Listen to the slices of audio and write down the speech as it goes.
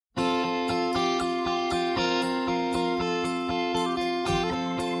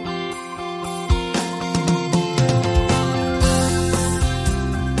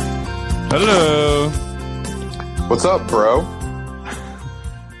Hello. What's up, bro?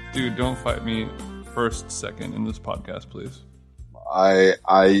 Dude, don't fight me second in this podcast, please.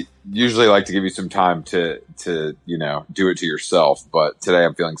 I usually like to give you some time to do it to yourself, but today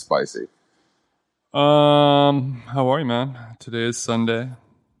I'm feeling spicy. How are you, man? Today is Sunday.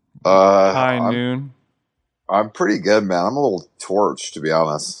 Noon. I'm pretty good, man. I'm a little torched, to be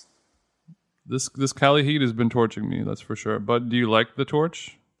honest. This Cali heat has been torching me, that's for sure. But do you like the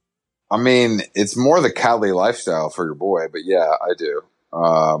torch? I mean, it's more the Cali lifestyle for your boy, but yeah, I do.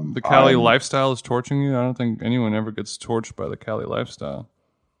 The Cali lifestyle is torching you? I don't think anyone ever gets torched by the Cali lifestyle.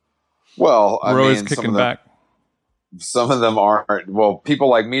 Well, we're always kicking back. Some of them aren't. Well, people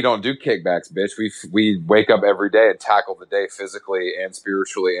like me don't do kickbacks, bitch. We wake up every day and tackle the day physically and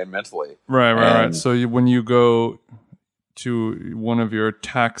spiritually and mentally. Right. So when you go to one of your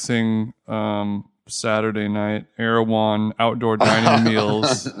taxing Saturday night Erewhon outdoor dining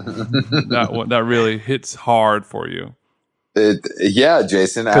meals, that really hits hard for you. Yeah,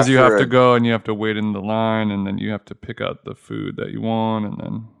 Jason. Because you have to go and you have to wait in the line, and then you have to pick out the food that you want, and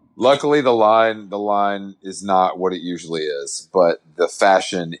then. Luckily, the line is not what it usually is, but the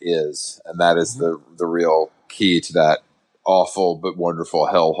fashion is, and that is the real key to that awful but wonderful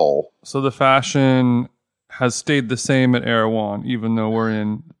hellhole. So the fashion has stayed the same at Erewhon, even though we're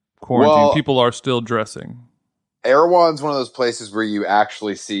in quarantine. Well, people are still dressing. Erewhon's one of those places where you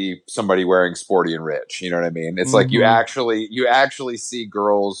actually see somebody wearing sporty and rich. You know what I mean? It's like you actually see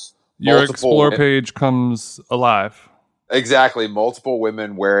girls. Your Explore page comes alive. Exactly, multiple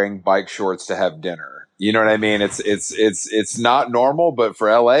women wearing bike shorts to have dinner. You know what I mean? It's not normal, but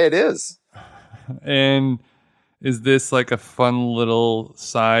for LA, it is. And is this like a fun little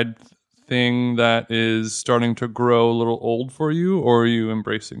side thing that is starting to grow a little old for you, or are you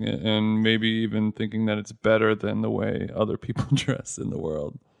embracing it and maybe even thinking that it's better than the way other people dress in the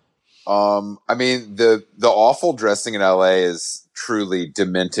world? I mean, the awful dressing in LA is truly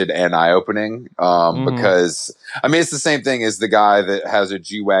demented and eye-opening. Because I mean, it's the same thing as the guy that has a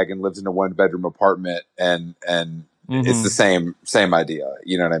G-Wagon, lives in a one-bedroom apartment, and it's the same idea.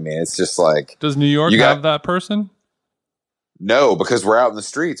 You know what I mean? It's just like, does New York have that person? No, because we're out in the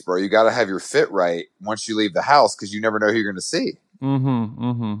streets, bro. You got to have your fit right once you leave the house, because you never know who you're going to see.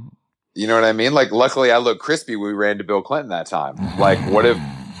 You know what I mean? Like, luckily, I look crispy. We ran to Bill Clinton that time. Like, what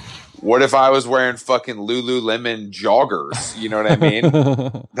if I was wearing fucking Lululemon joggers? You know what I mean?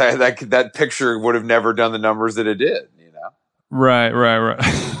 that picture would have never done the numbers that it did. You know? Right.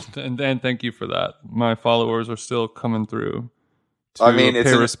 and thank you for that. My followers are still coming through to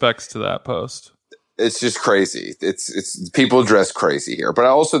pay respects to that post. It's just crazy. It's people dress crazy here, but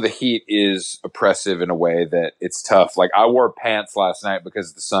also the heat is oppressive in a way that it's tough. Like, I wore pants last night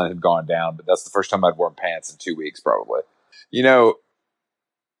because the sun had gone down, but that's the first time I'd worn pants in 2 weeks, probably. You know,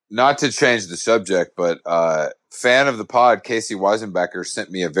 not to change the subject, but fan of the pod, Casey Weisenbecker, sent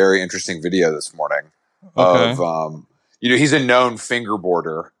me a very interesting video this morning of he's a known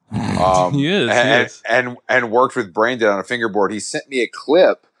fingerboarder. He is. And worked with Braindead on a fingerboard. He sent me a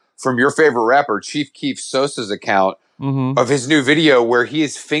clip from your favorite rapper, Chief Keef Sosa's account of his new video where he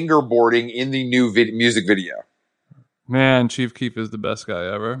is fingerboarding in the new music video. Man, Chief Keef is the best guy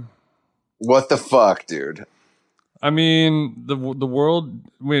ever. What the fuck, dude? I mean, the world.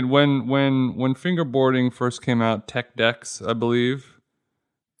 When fingerboarding first came out, tech decks, I believe.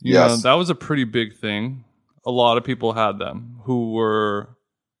 You know, that was a pretty big thing. A lot of people had them who were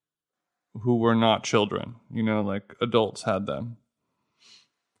not children. You know, like adults had them.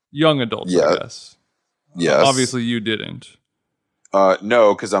 Young adults, I guess. Yes. Obviously, you didn't.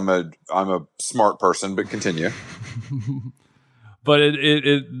 No, because I'm a smart person. But continue. But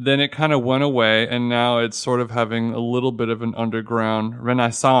it kind of went away, and now it's sort of having a little bit of an underground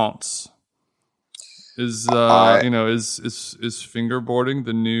renaissance. Is fingerboarding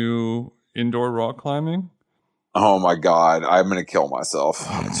the new indoor rock climbing? Oh my God, I'm gonna kill myself.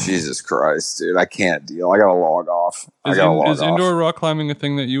 Jesus Christ, dude, I can't deal. I gotta log off. Is indoor rock climbing a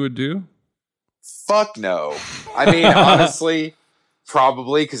thing that you would do? Fuck no. I mean, honestly,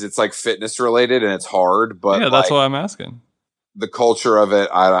 probably, because it's like fitness related and it's hard. But yeah, that's why I'm asking. The culture of it,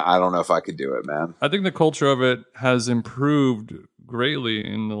 I don't know if I could do it, man. I think the culture of it has improved greatly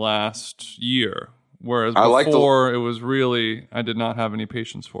in the last year. Whereas before, it was really, I did not have any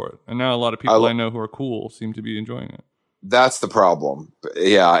patience for it. And now a lot of people I know who are cool seem to be enjoying it. That's the problem.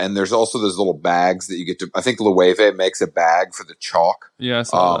 Yeah, and there's also those little bags that you get to, I think Loewe makes a bag for the chalk. Yeah, I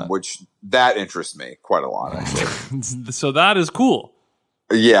saw that. Which, that interests me quite a lot, actually. So that is cool.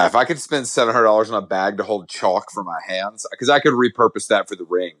 Yeah, if I could spend $700 on a bag to hold chalk for my hands, because I could repurpose that for the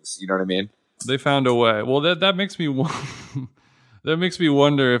rings. You know what I mean? They found a way. Well, that makes me That makes me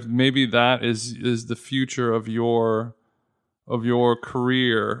wonder if maybe that is the future of your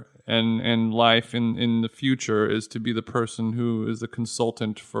career and life in the future, is to be the person who is the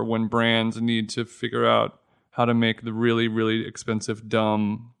consultant for when brands need to figure out how to make the really, really expensive,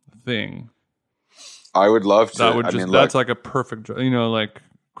 dumb thing. I would love to. That would that's like a perfect, like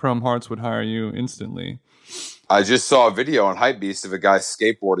Chrome Hearts would hire you instantly. I just saw a video on Hypebeast of a guy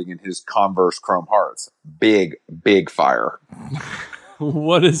skateboarding in his Converse Chrome Hearts. Big fire.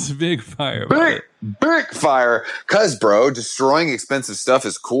 What is big fire? Big fire. Cause bro, destroying expensive stuff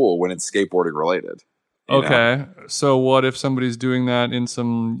is cool when it's skateboarding related. Okay. So what if somebody's doing that in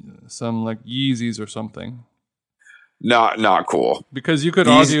some like Yeezys or something? Not cool. Because you could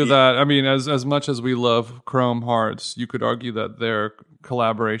argue that, I mean, as much as we love Chrome Hearts, you could argue that their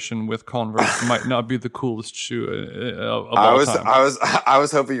collaboration with Converse might not be the coolest shoe of all time. I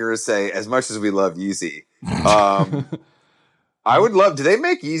was hoping you were to say, as much as we love Yeezy. I would love, do they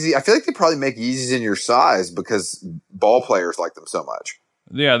make Yeezy? I feel like they probably make Yeezys in your size because ball players like them so much.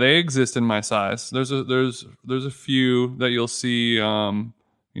 Yeah, they exist in my size. There's a few that you'll see.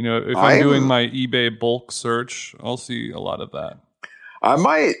 If I'm doing my eBay bulk search, I'll see a lot of that. I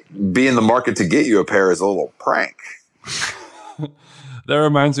might be in the market to get you a pair as a little prank. That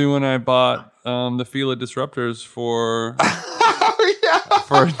reminds me when I bought the Fila Disruptors for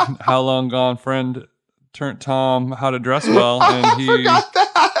for How Long Gone friend turned Tom how to dress well, and I forgot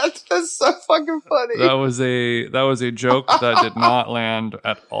that. That's so fucking funny. That was a joke that did not land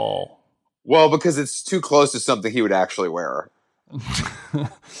at all. Well, because it's too close to something he would actually wear.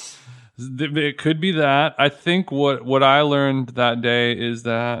 It could be that. I think what I learned that day is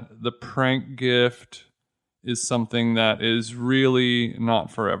that the prank gift is something that is really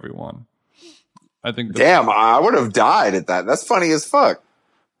not for everyone. I think. Damn, I would have died at that. That's funny as fuck.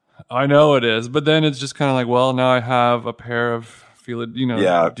 I know it is, but then it's just kind of like, well, now I have a pair of Fila.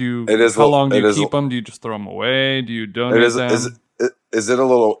 Yeah. How long do you keep them? Do you just throw them away? Do you donate them? It is a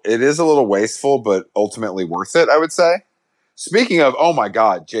little wasteful, but ultimately worth it, I would say. Speaking of, oh my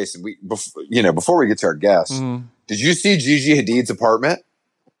God, Jason, before we get to our guest, did you see Gigi Hadid's apartment?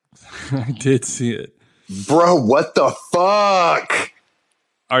 I did see it. Bro, what the fuck?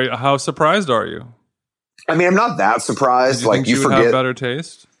 How surprised are you? I mean, I'm not that surprised. Like, you forget, have better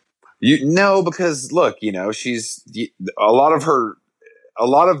taste? No, because look, she's a lot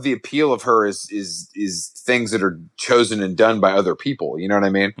of the appeal of her is things that are chosen and done by other people. You know what I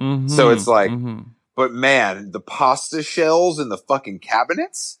mean? Mm-hmm, so it's like, but man, the pasta shells in the fucking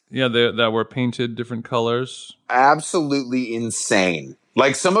cabinets. Yeah, that were painted different colors. Absolutely insane.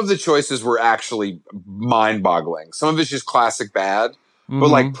 Like, some of the choices were actually mind-boggling. Some of it's just classic bad. But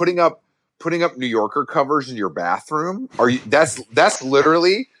like putting up New Yorker covers in your bathroom, that's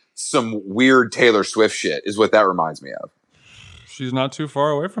literally some weird Taylor Swift shit, is what that reminds me of. She's not too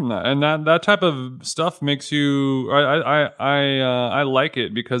far away from that, and that type of stuff makes you. I like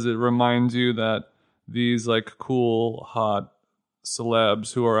it because it reminds you that these like cool, hot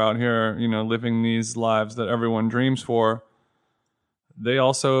celebs who are out here, living these lives that everyone dreams for, they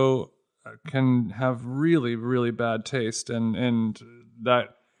also can have really, really bad taste, and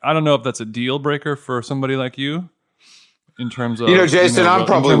that, I don't know if that's a deal breaker for somebody like you in terms of, Jason,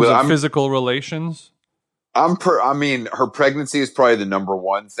 I'm physical relations. I mean, her pregnancy is probably the number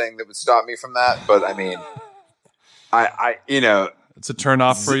one thing that would stop me from that. But I mean, it's a turn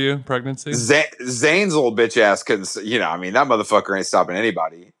off for you, pregnancy. Zayn's little bitch ass couldn't, I mean, that motherfucker ain't stopping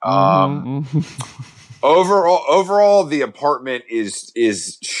anybody. Overall, the apartment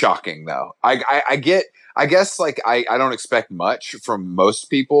is shocking though. I guess like I don't expect much from most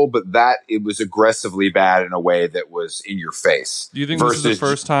people, but it was aggressively bad in a way that was in your face. Do you think this is the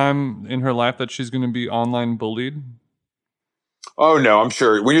first time in her life that she's going to be online bullied? Oh no, I'm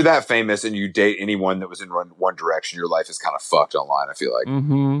sure. When you're that famous and you date anyone that was in one direction, your life is kind of fucked online, I feel like.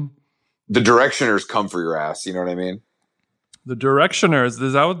 Mm-hmm. The Directioners come for your ass. You know what I mean? The Directioners,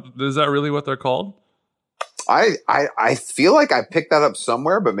 is that really what they're called? I feel like I picked that up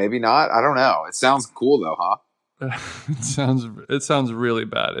somewhere, but maybe not. I don't know. It sounds cool though, huh? It sounds really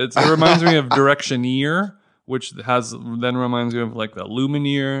bad. It reminds me of Directioneer, which then reminds me of like the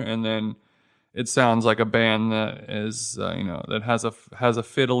Lumineer, and then it sounds like a band that is that has a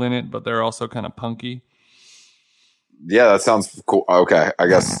fiddle in it, but they're also kind of punky. Yeah, that sounds cool. Okay, I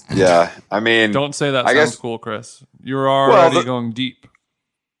guess. Yeah, I mean, don't say that sounds cool, Chris. You're already going deep.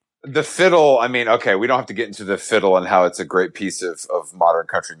 The fiddle, I mean, okay, we don't have to get into the fiddle and how it's a great piece of modern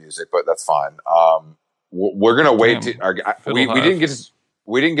country music, but that's fine. We're gonna wait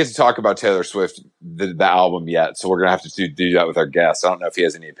we didn't get to talk about Taylor Swift the album yet, so we're gonna have to do that with our guest. I don't know if he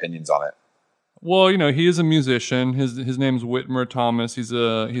has any opinions on it. Well, he is a musician. His name's Whitmer Thomas. He's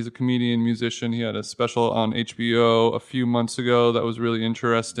a comedian musician. He had a special on HBO a few months ago that was really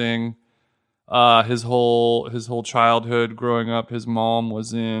interesting. His whole childhood growing up, his mom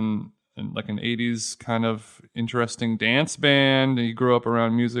was in like an 80s kind of interesting dance band. He grew up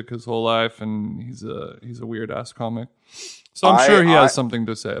around music his whole life, and he's a weird ass comic. So I'm sure he has something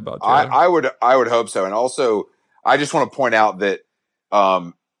to say about Taylor. I would hope so. And also, I just want to point out that,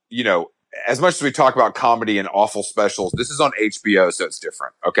 as much as we talk about comedy and awful specials, this is on HBO, so it's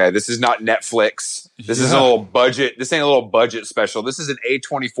different. Okay, this is not Netflix. This is a little budget. This ain't a little budget special. This is an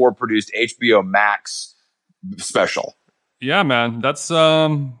A24 produced HBO Max special. Yeah, man, that's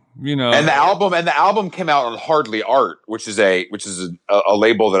And the album came out on Hardly Art, which is a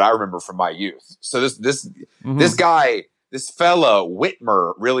label that I remember from my youth. So this guy, this fella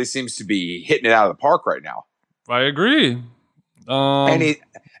Whitmer, really seems to be hitting it out of the park right now. I agree.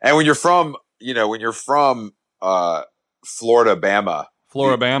 And when you're from, Florida, Bama,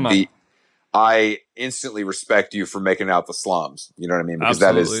 I instantly respect you for making out the slums. You know what I mean? Because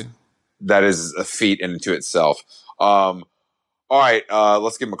absolutely. that is a feat into itself. All right,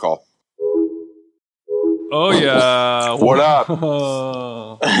 let's give him a call. Oh yeah, what up?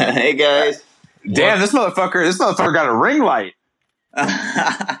 Hey guys. Damn, this motherfucker got a ring light.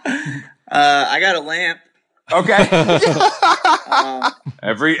 I got a lamp. Okay.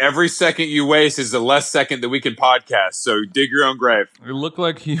 Every second you waste is the less second that we can podcast. So dig your own grave. It looked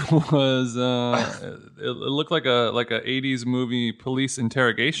like he was. It looked like a 80s movie police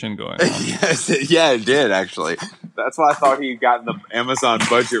interrogation going on. Yes, yeah, it did actually. That's why I thought he got the Amazon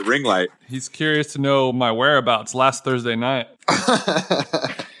budget ring light. He's curious to know my whereabouts last Thursday night.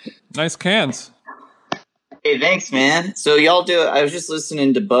 Nice cans. Hey, thanks, man. So y'all do it. I was just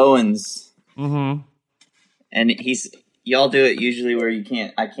listening to Bowen's. Mm-hmm. And y'all do it usually where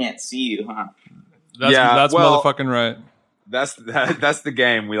I can't see you, huh? That's motherfucking right. That's the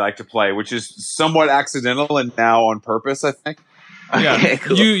game we like to play, which is somewhat accidental and now on purpose, I think. Yeah, okay,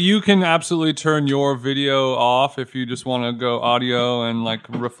 cool. You can absolutely turn your video off if you just want to go audio and like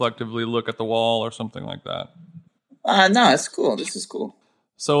reflectively look at the wall or something like that. No, it's cool. This is cool.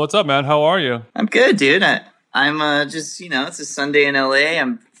 So what's up, man? How are you? I'm good, dude. I'm just it's a Sunday in LA.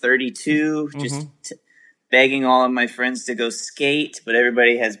 I'm 32, just begging all of my friends to go skate, but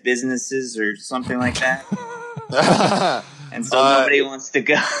everybody has businesses or something like that. And so nobody wants to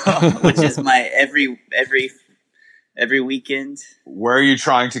go, which is my every weekend. Where are you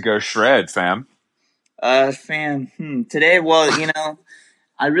trying to go shred, fam? Today,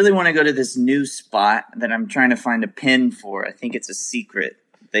 I really want to go to this new spot that I'm trying to find a pin for. I think it's a secret.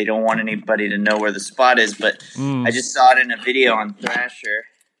 They don't want anybody to know where the spot is, but I just saw it in a video on Thrasher,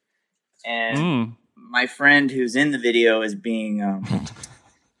 and my friend who's in the video is being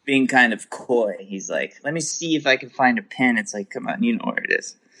kind of coy. He's like, "Let me see if I can find a pin." It's like, come on, you know where it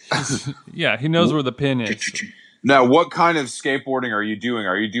is. Yeah, he knows where the pin is. Now, what kind of skateboarding are you doing?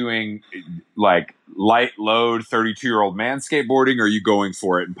 Are you doing like light load 32-year-old man skateboarding, or are you going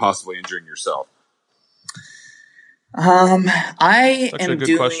for it and possibly injuring yourself? I am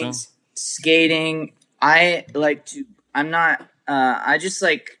doing question. Skating. I just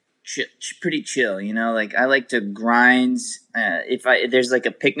like pretty chill, Like I like to grind. If there's like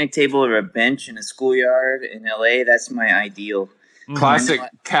a picnic table or a bench in a schoolyard in LA, that's my ideal. Classic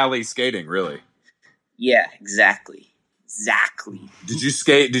Cali skating, really. Yeah, exactly. Did you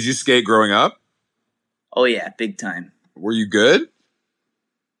skate growing up? Oh yeah, big time. Were you good?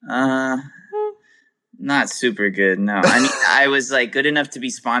 Not super good. No, I mean I was like good enough to be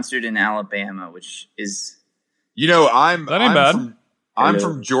sponsored in Alabama, which is. I'm bad. I'm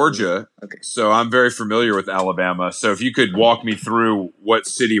from Georgia, so I'm very familiar with Alabama. So if you could walk me through what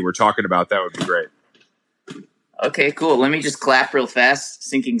city we're talking about, that would be great. Okay, cool. Let me just clap real fast.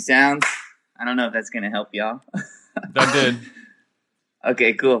 Sinking sounds. I don't know if that's going to help y'all. That did.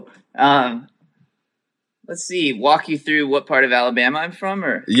 Okay, cool. Let's see. Walk you through what part of Alabama I'm from,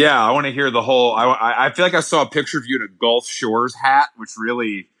 or yeah, I want to hear the whole. I feel like I saw a picture of you in a Gulf Shores hat, which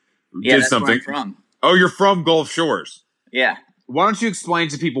really did something. Where I'm from. Oh, you're from Gulf Shores. Yeah. Why don't you explain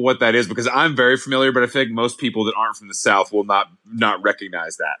to people what that is? Because I'm very familiar, but I think most people that aren't from the South will not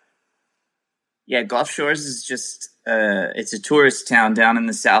recognize that. Yeah, Gulf Shores is just it's a tourist town down in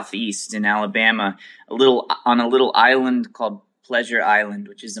the southeast in Alabama, on a little island called Pleasure Island,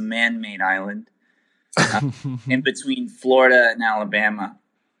 which is a man-made island in between Florida and Alabama.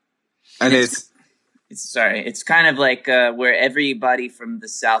 And it's kind of like where everybody from the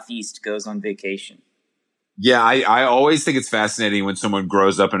southeast goes on vacation. Yeah, I always think it's fascinating when someone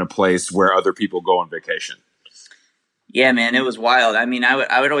grows up in a place where other people go on vacation. Yeah, man, it was wild. I mean,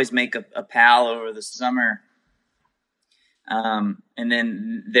 I would always make a pal over the summer. And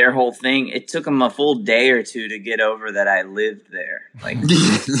then their whole thing, it took them a full day or two to get over that I lived there. Like,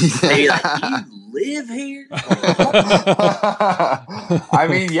 they like, you live here? I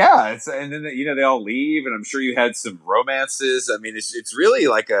mean, yeah. And then, they all leave, and I'm sure you had some romances. I mean, it's really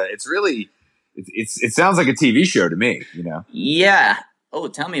like it sounds like a TV show to me, Yeah. Oh,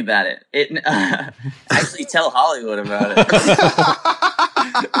 tell me about it. Actually, tell Hollywood about it.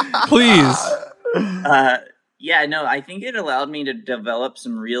 Please. Yeah, no, I think it allowed me to develop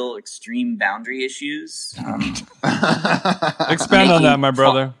some real extreme boundary issues. Expand on that, my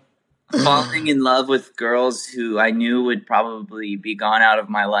brother. Falling in love with girls who I knew would probably be gone out of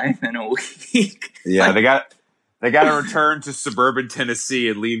my life in a week. Yeah, they got to return to suburban Tennessee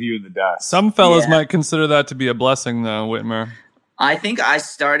and leave you in the dust. Some fellas might consider that to be a blessing, though, Whitmer. I think I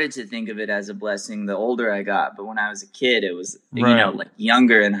started to think of it as a blessing the older I got, but when I was a kid, it was like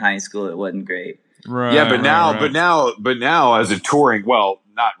younger in high school, it wasn't great. Right. Yeah, but now as a touring, well,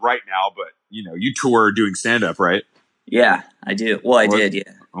 not right now, but you tour doing stand up, right? Yeah, I do. Well, I did, yeah.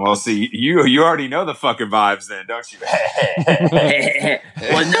 Well, see, you already know the fucking vibes then, don't you?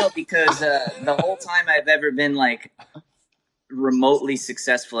 Well, no, because the whole time I've ever been like remotely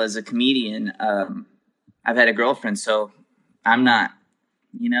successful as a comedian, I've had a girlfriend, so I'm not.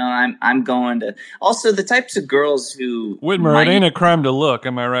 I'm going to. Also, the types of girls who Whitmer, it ain't a crime to look.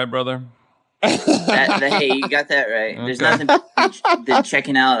 Am I right, brother? Hey, you got that right. Okay. There's nothing than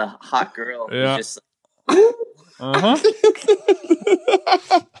checking out a hot girl. Yeah. Just like,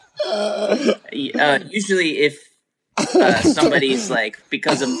 usually, if somebody's like,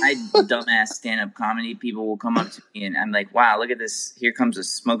 because of my dumbass stand-up comedy, people will come up to me and I'm like, wow, look at this. Here comes a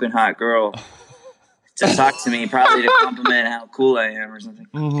smoking hot girl to talk to me, probably to compliment how cool I am or something.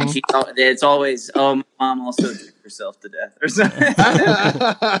 Mm-hmm. And it's always, my mom also took herself to death or something.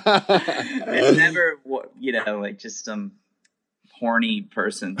 It's never, like just some horny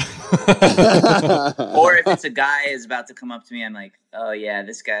person. Or if it's a guy is about to come up to me, I'm like, oh yeah,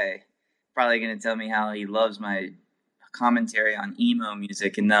 this guy probably going to tell me how he loves my commentary on emo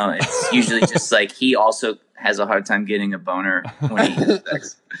music. And no, it's usually just like he also has a hard time getting a boner when he has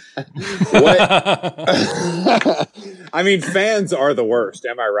sex. What? I mean, fans are the worst.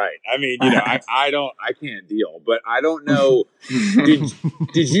 Am I right? I mean, I can't deal, but I don't know.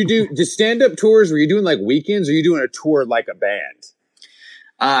 Did you do stand-up tours? Were you doing like weekends, or are you doing a tour like a band?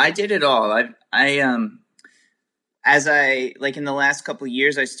 I did it all. As I like in the last couple of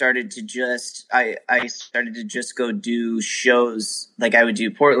years, I started to just go do shows. Like I would do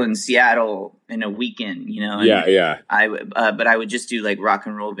Portland, Seattle in a weekend, And yeah. But I would just do like rock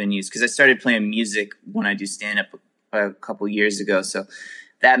and roll venues because I started playing music when I do stand up a couple of years ago. So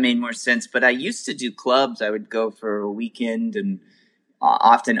that made more sense. But I used to do clubs. I would go for a weekend and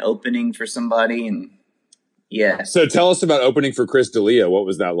often opening for somebody and. Yeah. So tell us about opening for Chris D'Elia. What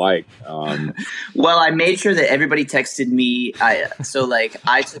was that like? Well, I made sure that everybody texted me. I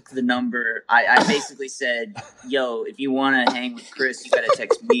took the number. I basically said, yo, if you want to hang with Chris, you got to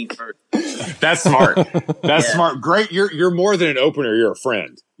text me first. That's smart. That's smart. Great. You're more than an opener. You're a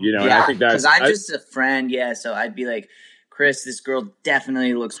friend. Yeah, and I think that's. Because I'm just a friend. Yeah. So I'd be like, Chris, this girl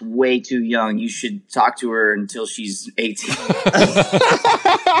definitely looks way too young. You should talk to her until she's 18.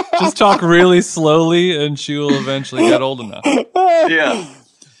 Just talk really slowly and she will eventually get old enough. Yeah.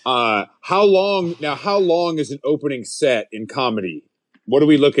 How long is an opening set in comedy? What are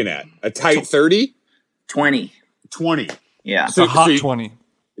we looking at? A tight 30? 20. 20. Yeah. So, hot 20.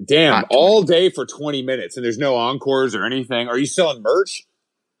 Damn, hot 20. All day for 20 minutes and there's no encores or anything. Are you selling merch?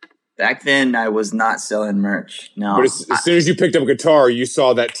 Back then, I was not selling merch. No. But as soon as you picked up a guitar, you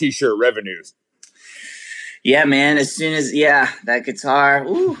saw that T-shirt revenues. Yeah, man. As soon as that guitar,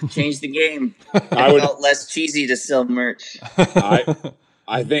 changed the game. It felt less cheesy to sell merch. I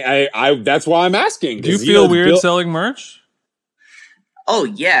think that's why I'm asking. Do you feel weird selling merch? Oh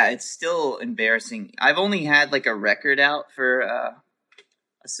yeah, it's still embarrassing. I've only had like a record out for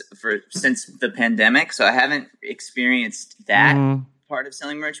since the pandemic, so I haven't experienced that. Part of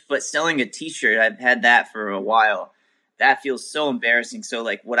selling merch, but selling a t-shirt, I've had that for a while. That feels so embarrassing. So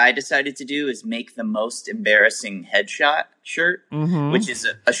like what I decided to do is make the most embarrassing headshot shirt, which is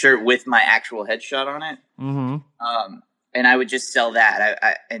a shirt with my actual headshot on it. And I would just sell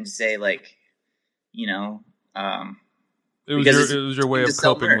that and say like, it was your way of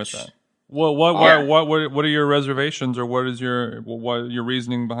coping with that. What are your reservations, or what is your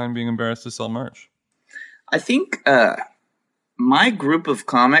reasoning behind being embarrassed to sell merch? I think my group of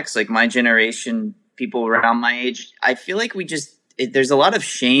comics, like my generation, people around my age, I feel like we just there's a lot of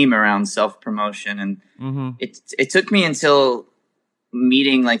shame around self-promotion, and it took me until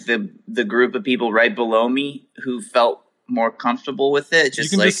meeting like the group of people right below me who felt more comfortable with it. You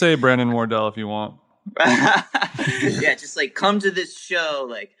can just say Brandon Wardell if you want. Yeah, just like come to this show,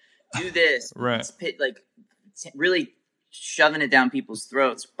 like do this, right? Like really shoving it down people's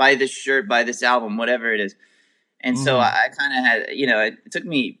throats. Buy this shirt, buy this album, whatever it is. And so I kind of had, it took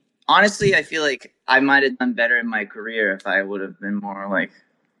me. Honestly, I feel like I might have done better in my career if I would have been more like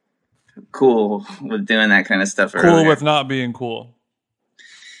cool with doing that kind of stuff. Cool earlier. with not being cool.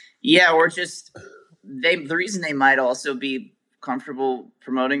 Yeah, or just the reason they might also be comfortable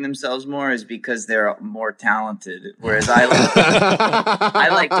promoting themselves more is because they're more talented. Whereas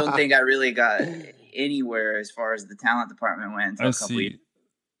I don't think I really got anywhere as far as the talent department went until a couple years.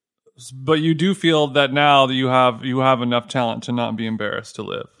 But you do feel that now that you have enough talent to not be embarrassed to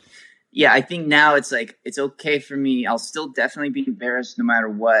live. Yeah, I think now it's like it's okay for me. I'll still definitely be embarrassed no matter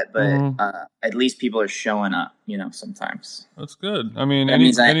what, but at least people are showing up, sometimes. That's good. I mean, that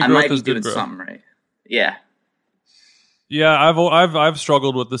means I might be doing something right. Yeah. Yeah, I've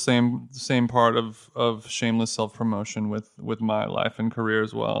struggled with the same part of shameless self-promotion with my life and career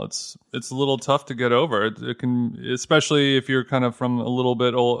as well. It's a little tough to get over. It can, especially if you're kind of from a little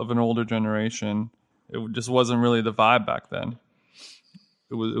bit of an older generation. It just wasn't really the vibe back then.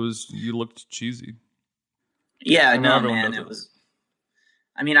 It was you looked cheesy. Yeah, no, man, it was.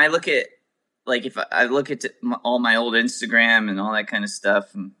 I mean, I look at if I look at all my old Instagram and all that kind of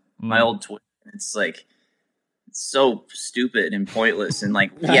stuff, and my old Twitter, it's like. So stupid and pointless, and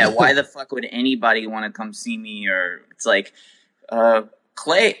why the fuck would anybody want to come see me? Or it's like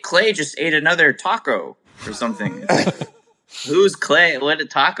Clay just ate another taco or something. Who's Clay? What, a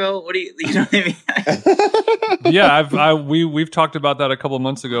taco? What do you know what I mean? Yeah, we've talked about that a couple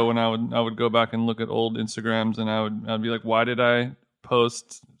months ago when I would go back and look at old Instagrams, and I'd be like, why did I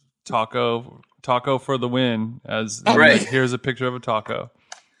post taco for the win as right. Here's a picture of a taco.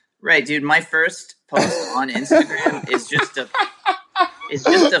 Right, dude. My first post on Instagram is just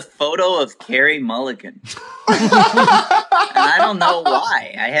a photo of Carey Mulligan, and I don't know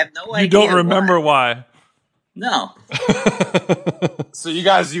why. I have no idea. You don't remember why? No. So you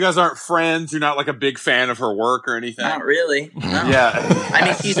guys aren't friends. You're not like a big fan of her work or anything. Not really. No. Yeah. I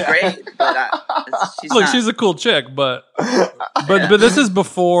mean, she's great, but she's a cool chick, but this is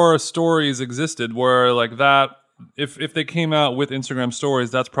before stories existed, where like that. If they came out with Instagram stories,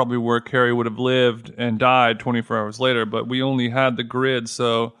 that's probably where Carey would have lived and died 24 hours later. But we only had the grid,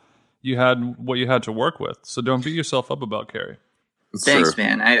 so you had what you had to work with. So don't beat yourself up about Carey. Thanks,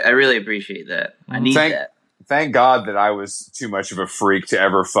 man. I really appreciate that. I need that. Thank God that I was too much of a freak to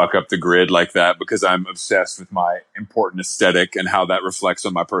ever fuck up the grid like that, because I'm obsessed with my important aesthetic and how that reflects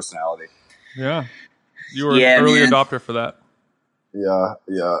on my personality. Yeah. You were an early adopter for that. Yeah.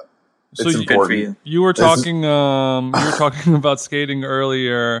 So it's important. You were talking about skating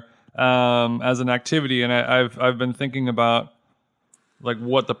earlier as an activity, and I've been thinking about like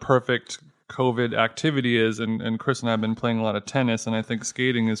what the perfect COVID activity is, and Chris and I have been playing a lot of tennis, and I think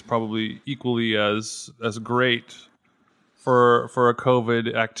skating is probably equally as great for a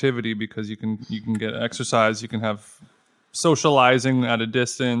COVID activity, because you can get exercise, you can have socializing at a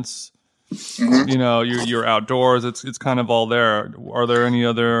distance. Mm-hmm. You're outdoors. It's kind of all there. Are there any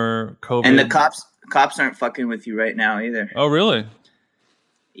other COVID? And the cops aren't fucking with you right now either. Oh, really?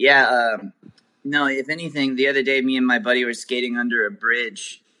 Yeah. No, if anything, the other day, me and my buddy were skating under a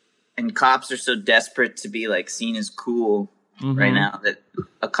bridge, and cops are so desperate to be like seen as cool right now that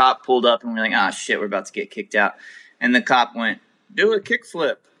a cop pulled up, and we're like, "Ah, shit, we're about to get kicked out." And the cop went, "Do a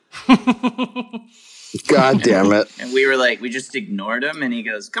kickflip." God damn it. And we were like, we just ignored him, and he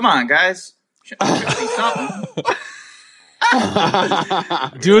goes, "Come on, guys. Should be something."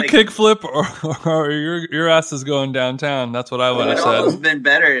 Do a kickflip or your ass is going downtown. That's what I would have said. It would have been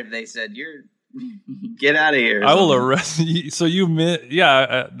better if they said, get out of here. I will arrest you. So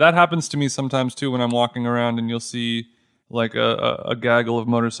that happens to me sometimes too when I'm walking around and you'll see like a gaggle of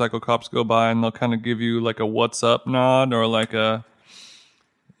motorcycle cops go by, and they'll kind of give you like a what's up nod, or like a,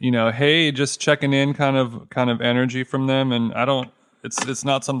 hey, just checking in kind of energy from them. And it's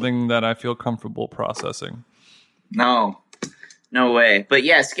not something that I feel comfortable processing. No way. But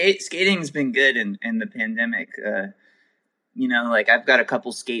yeah, skating's been good in the pandemic. Like I've got a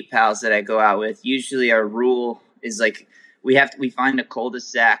couple skate pals that I go out with. Usually our rule is like we find a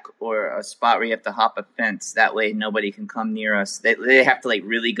cul-de-sac or a spot where you have to hop a fence. That way nobody can come near us. They have to like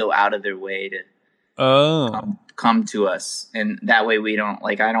really go out of their way to come to us, and that way we don't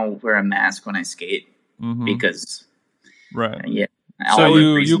I don't wear a mask when I skate because right. Yeah. So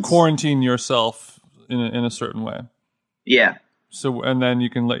you quarantine yourself in a certain way. Yeah. So, and then you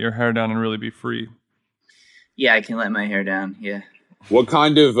can let your hair down and really be free. Yeah, I can let my hair down. Yeah. What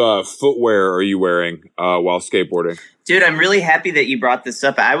kind of footwear are you wearing while skateboarding? Dude, I'm really happy that you brought this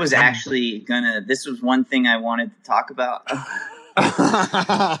up. I was actually this was one thing I wanted to talk about.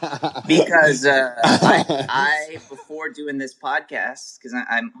 Because I before doing this podcast, because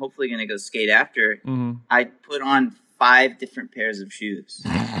I'm hopefully going to go skate after, I put on 5 different pairs of shoes.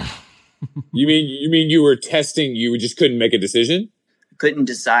 You mean you were testing? You just couldn't make a decision? Couldn't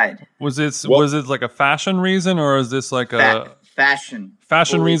decide. Was it like a fashion reason, or is this like a fashion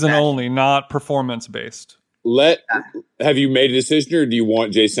reason fashion. Only, not performance based? Have you made a decision, or do you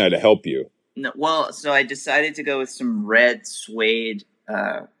want Jason and I to help you? No, well, so I decided to go with some red suede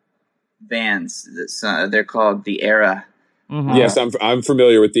Vans. They're called the Era. Mm-hmm. Yes, I'm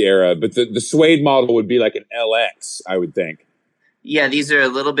familiar with the Era, but the suede model would be like an LX, I would think. Yeah, these are a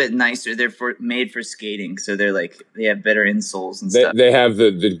little bit nicer. They're made for skating, so they have better insoles and stuff. They have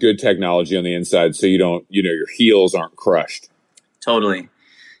the good technology on the inside, so you don't, your heels aren't crushed. Totally.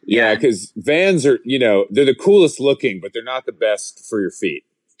 Yeah, because Vans are, they're the coolest looking, but they're not the best for your feet.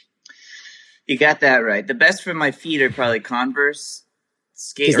 You got that right. The best for my feet are probably Converse.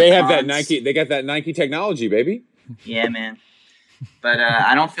 Because they have that Nike. They got that Nike technology, baby. Yeah, man. But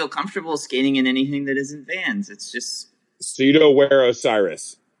I don't feel comfortable skating in anything that isn't Vans. It's just. So you don't wear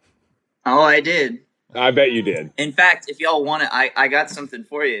Osiris? Oh, I did. I bet you did. In fact, if y'all want to, I got something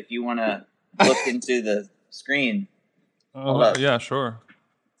for you. If you want to look into the screen. Yeah, sure.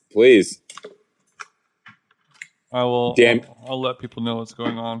 Please. I will. I'll let people know what's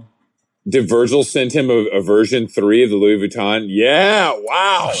going on. Did Virgil send him a version 3 of the Louis Vuitton? Yeah.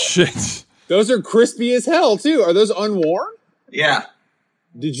 Wow. Oh, shit. Those are crispy as hell too. Are those unworn? Yeah.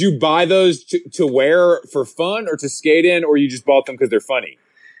 Did you buy those to wear for fun or to skate in, or you just bought them because they're funny?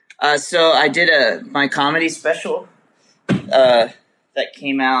 So I did my comedy special that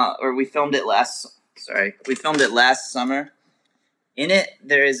came out, or we filmed it last summer. In it,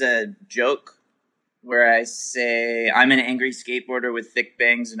 there is a joke where I say I'm an angry skateboarder with thick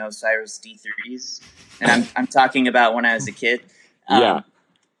bangs and Osiris D3s, and I'm talking about when I was a kid. Yeah.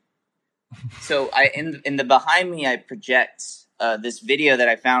 So in the behind me, I project this video that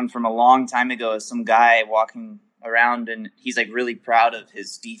I found from a long time ago of some guy walking around, and he's like really proud of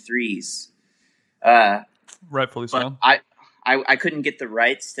his D3s. Rightfully so. I couldn't get the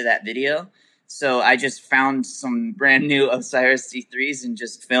rights to that video, so I just found some brand new Osiris D3s and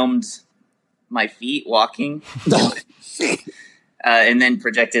just filmed my feet walking, and then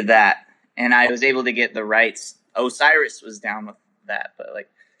projected that. And I was able to get the rights. Osiris was down with that, but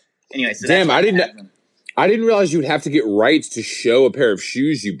anyway. So damn, I didn't realize you would have to get rights to show a pair of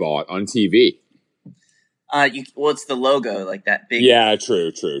shoes you bought on TV. It's the logo, like that big. Yeah,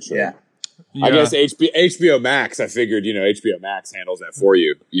 true. Yeah. I guess HBO Max. I figured, HBO Max handles that for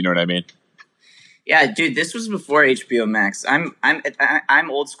you. You know what I mean? Yeah, dude, this was before HBO Max. I'm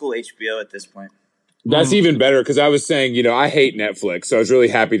old school HBO at this point. That's even better because I was saying, I hate Netflix, so I was really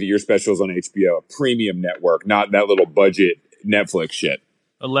happy that your special is on HBO, a premium network, not that little budget Netflix shit.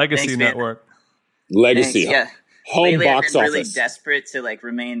 A legacy network. Legacy. Thanks, yeah. Home Lately, box I've been office. Really desperate to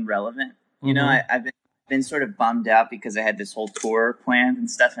remain relevant. You know, I've been sort of bummed out because I had this whole tour planned and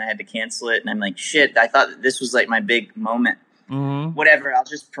stuff, and I had to cancel it. And I'm like, shit, I thought that this was my big moment. Whatever, I'll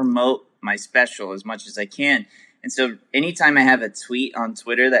just promote my special as much as I can. And so anytime I have a tweet on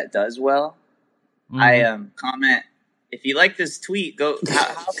Twitter that does well, I comment, if you like this tweet, go,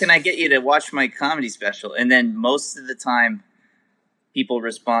 how can I get you to watch my comedy special? And then most of the time, people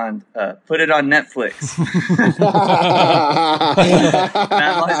respond, put it on Netflix. And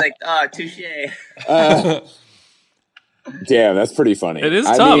I'm always like, touche. Damn, that's pretty funny. It is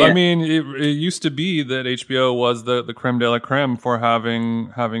tough. It used to be that HBO was the creme de la creme for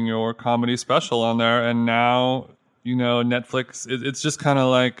having your comedy special on there, and now Netflix. It's just kind of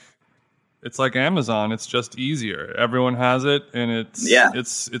like it's like Amazon. It's just easier. Everyone has it, and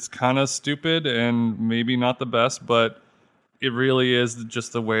it's kind of stupid and maybe not the best, but it really is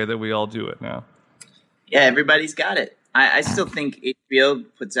just the way that we all do it now. Yeah, everybody's got it. I still think HBO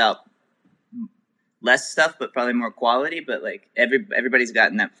puts out less stuff, but probably more quality. But everybody's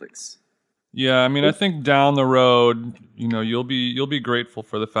got Netflix. Yeah, I think down the road, you'll be grateful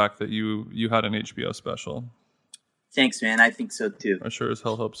for the fact that you had an HBO special. Thanks, man. I think so too. I sure as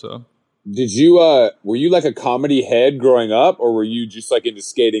hell hope so. Did you were you like a comedy head growing up, or were you just into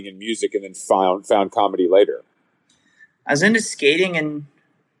skating and music and then found comedy later? I was into skating and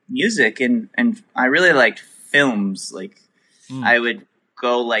music, and I really liked films. I would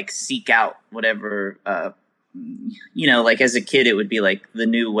go seek out whatever, as a kid, it would be the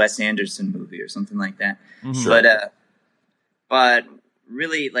new Wes Anderson movie or something like that. But but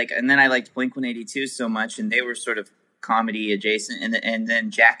really like, and then I liked Blink-182 so much, and they were sort of comedy adjacent, and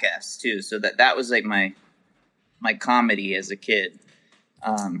then Jackass too. So that was like my comedy as a kid.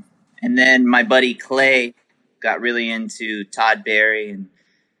 And then my buddy Clay got really into Todd Barry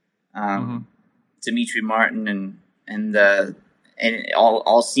and Dimitri Martin and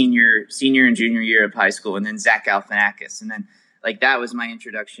all senior and junior year of high school, and then Zach Galifianakis, and then like that was my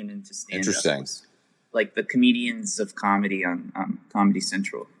introduction into stand-up. Interesting. Like the comedians of comedy on Comedy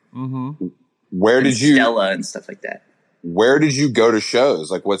Central. Mm-hmm. Where did you Stella and stuff like that? Where did you go to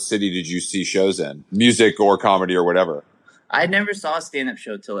shows? Like, what city did you see shows in? Music or comedy or whatever? I never saw a stand-up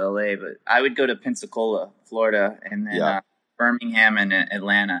show till LA, but I would go to Pensacola, Florida, and then Birmingham and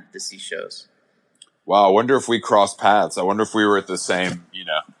Atlanta to see shows. Wow, I wonder if we crossed paths. I wonder if we were at the same,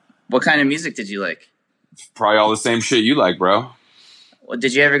 What kind of music did you like? Probably all the same shit you like, bro. Well,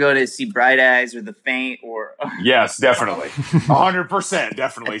 did you ever go to see Bright Eyes or The Faint or? Yes, definitely. 100%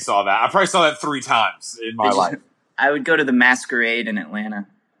 definitely saw that. I probably saw that 3 times in my life. I would go to the Masquerade in Atlanta.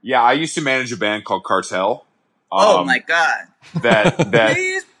 Yeah, I used to manage a band called Cartel. Oh my God. That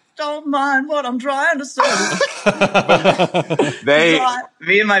Please don't mind what I'm trying to say.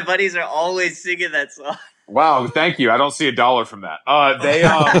 Me and my buddies are always singing that song. Wow, thank you. I don't see $1 from that.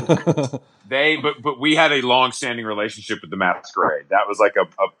 But we had a long-standing relationship with the Masquerade. That was like a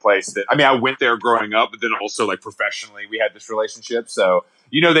place that, I went there growing up, but then also like professionally we had this relationship. So,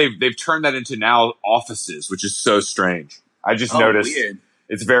 they've turned that into now offices, which is so strange. I just noticed. Weird.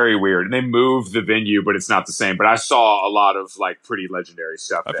 It's very weird. And they moved the venue, but it's not the same. But I saw a lot of like pretty legendary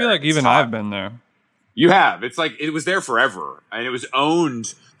stuff. I feel like even I've been there. You have. It's like it was there forever. And it was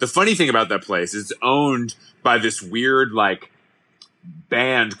owned. The funny thing about that place is it's owned by this weird like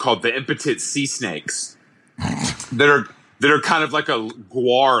band called the Impotent Sea Snakes that are kind of like a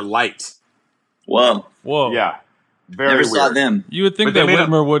Guar light. Whoa. Yeah. Very Never saw them. You would think that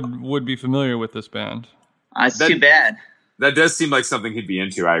Whitmer would be familiar with this band. It's too bad. That does seem like something he'd be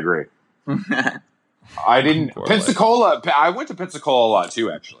into. I agree. I didn't. Pensacola. I went to Pensacola a lot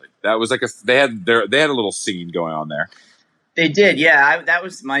too. Actually, that was like they had a little scene going on there. They did, yeah. That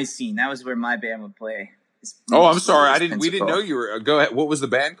was my scene. That was where my band would play. Oh, I'm sorry. We didn't know you were. Go ahead. What was the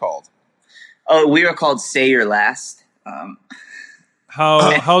band called? Oh, we were called Say Your Last.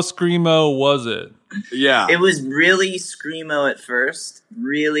 How screamo was it? Yeah, it was really screamo at first.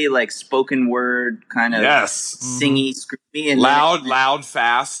 Really like spoken word kind of singy, screamy, and loud,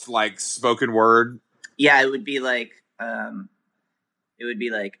 fast, like spoken word. Yeah, it would be like,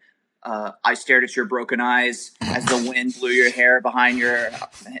 I stared at your broken eyes as the wind blew your hair behind your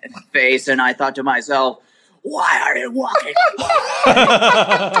face, and I thought to myself, why are you walking?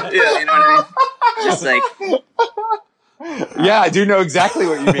 Yeah, you know what I mean? Just like, yeah, I do know exactly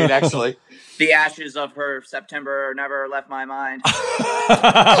what you mean. Actually, the ashes of her September never left my mind.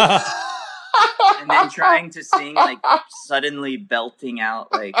 And then trying to sing, like suddenly belting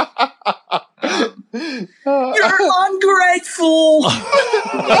out, like, you're ungrateful.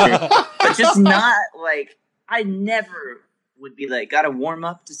 But just not like, I never would be like, gotta warm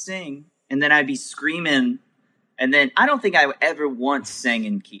up to sing. And then I'd be screaming. And then I don't think I ever once sang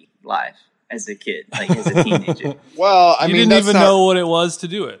in key live as a kid, like as a teenager. Well, I mean, you didn't even know what it was to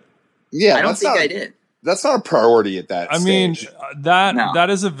do it. Yeah, I don't think I did. That's not a priority at that stage. That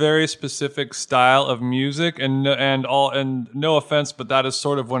is a very specific style of music, and no offense, but that is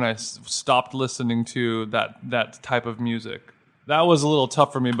sort of when I stopped listening to that type of music. That was a little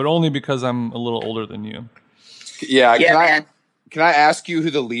tough for me, but only because I'm a little older than you. Yeah, can I ask you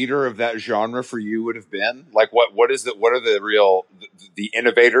who the leader of that genre for you would have been? Like, what are the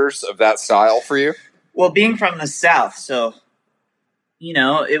innovators of that style for you? Well, being from the South, so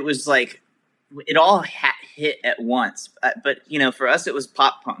it was like. It all hit at once, but for us it was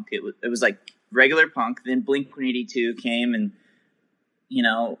pop punk. It was like regular punk. Then Blink-182 came, and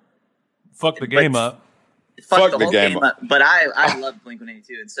fuck the game up. Fuck the whole game up. But I loved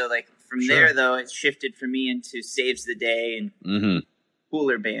Blink-182, and so like from there though, it shifted for me into Saves the Day and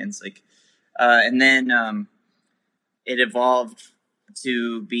cooler bands like, and then it evolved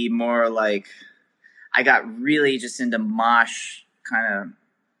to be more like I got really just into mosh kind of.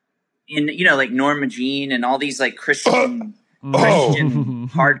 In like Norma Jean and all these like Christian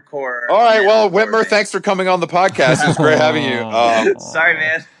hardcore. All right, well, Whitmer, thanks for coming on the podcast. It was great having you. Sorry,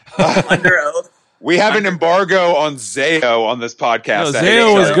 man. Under oath. We have an embargo on Zayo on this podcast. No,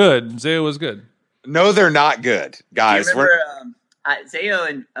 Zayo was good. Zayo was good. No, they're not good, guys. Do Zayo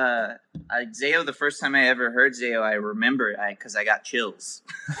and Zayo. The first time I ever heard Zayo, I remember because I got chills.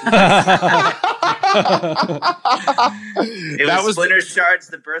 It was Splinter Shards,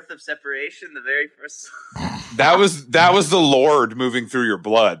 The Birth of Separation, the very first song. That was the Lord moving through your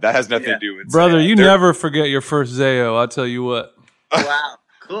blood. That has nothing to do with brother. Zayo. You never forget your first Zayo. I'll tell you what. Wow,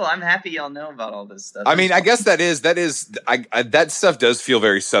 cool. I'm happy y'all know about all this stuff. I mean, I guess that stuff does feel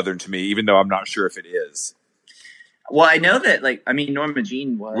very Southern to me, even though I'm not sure if it is. Well, I know that, Norma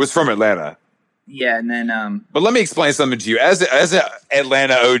Jean was from Atlanta. Yeah, and then but let me explain something to you. As an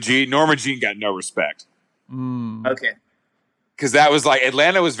Atlanta OG, Norma Jean got no respect. Okay. Because that was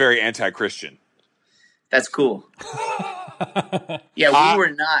Atlanta was very anti-Christian. That's cool. Yeah, we were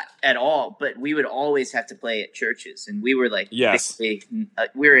not at all, but we would always have to play at churches, and we were yes, we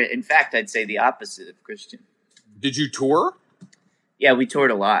were, in fact, I'd say the opposite of Christian. Did you tour? Yeah, we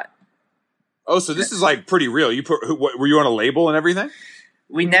toured a lot. Oh, so this is pretty real. Were you on a label and everything?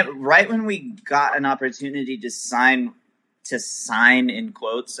 We never. Right when we got an opportunity to sign in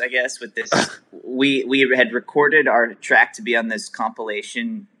quotes, I guess, with this, we had recorded our track to be on this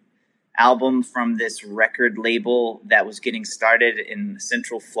compilation album from this record label that was getting started in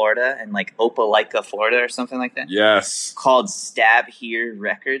Central Florida and Opelika, Florida, or something like that. Yes, called Stab Here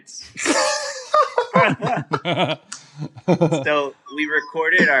Records. So we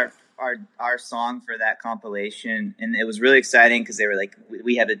recorded our song for that compilation, and it was really exciting because they were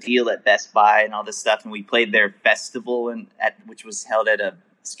we have a deal at Best Buy and all this stuff, and we played their festival which was held at a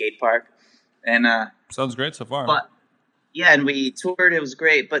skate park. And sounds great so far. But yeah, and we toured. It was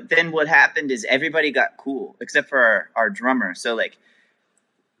great. But then what happened is everybody got cool except for our drummer. So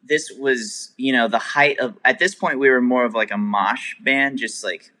this was the height of, at this point we were more of a mosh band, just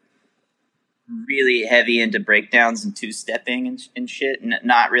really heavy into breakdowns and two-stepping and shit, and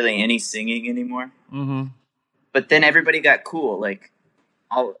not really any singing anymore. Mm-hmm. But then everybody got cool,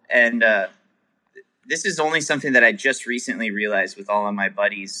 this is only something that I just recently realized with all of my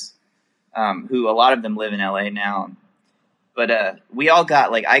buddies, who a lot of them live in LA now. But we all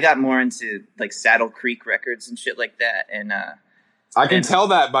got I got more into Saddle Creek Records and shit like that, and I can tell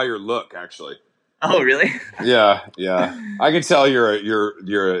that by your look, actually. Oh, really? Yeah. I can tell you're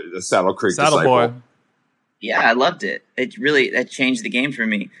a Saddle Creek disciple. Boy. Yeah, I loved it. That changed the game for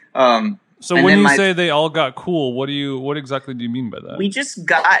me. So when you say they all got cool, what exactly do you mean by that? We just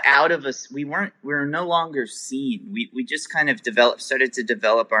got out of us. We were no longer seen. We just kind of started to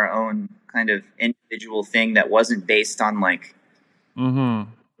develop our own kind of individual thing that wasn't based on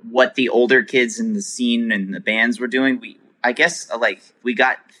what the older kids in the scene and the bands were doing. I guess we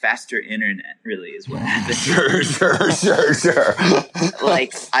got faster internet, really, is what happened. Sure.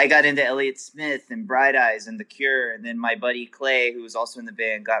 I got into Elliott Smith and Bright Eyes and The Cure, and then my buddy Clay, who was also in the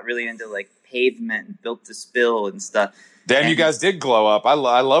band, got really into Pavement and Built to Spill and stuff. Damn, you guys did glow up. I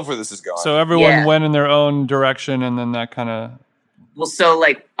love where this is going. So everyone went in their own direction, and then that kind of... Well, so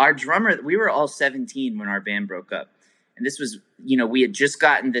our drummer, we were all 17 when our band broke up. And this was, we had just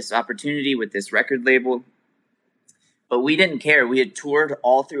gotten this opportunity with this record label. But we didn't care. We had toured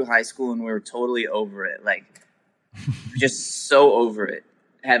all through high school, and we were totally over it. Just so over it.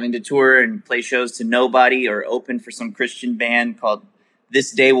 Having to tour and play shows to nobody or open for some Christian band called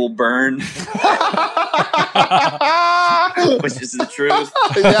This Day Will Burn. Which is the truth.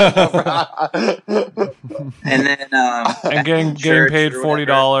 And then... and getting paid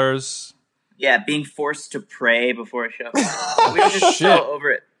 $40. Yeah, being forced to pray before a show. We were just so over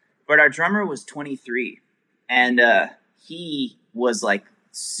it. But our drummer was 23. And he was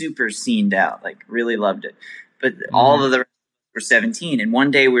super scened out, really loved it. But all of the rest were 17. And one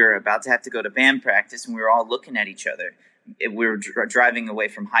day we were about to have to go to band practice, and we were all looking at each other. We were driving away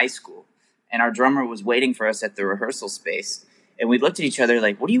from high school, and our drummer was waiting for us at the rehearsal space. And we looked at each other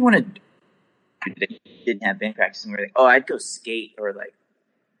what do you want to do? They didn't have band practice, and we were like, oh, I'd go skate, or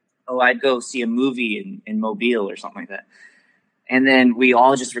I'd go see a movie in Mobile or something like that. And then we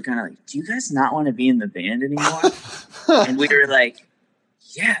all just were kind of do you guys not want to be in the band anymore? And we were like,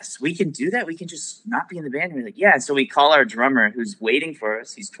 yes, we can do that. We can just not be in the band. And we're like, yeah. And so we call our drummer who's waiting for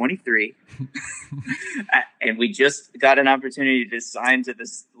us. He's 23. And we just got an opportunity to sign to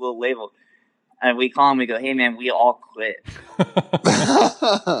this little label. And we call him, we go, hey man, we all quit.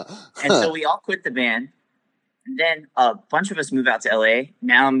 And so we all quit the band. And then a bunch of us move out to LA.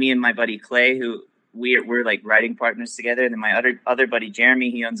 Now me and my buddy Clay, who we're writing partners together. And then my other buddy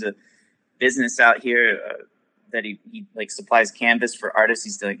Jeremy, he owns a business out here that he supplies canvas for artists.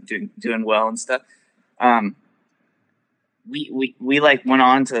 He's doing well and stuff. We went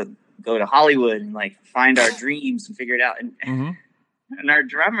on to go to Hollywood and find our dreams and figure it out. And and our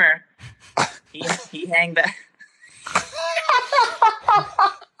drummer, he hang back.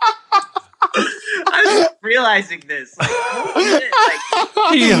 I was realizing this.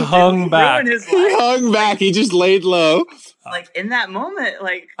 Like, he hung back. He hung back. He just laid low. Like in that moment,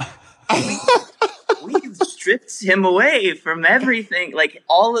 like we stripped him away from everything. Like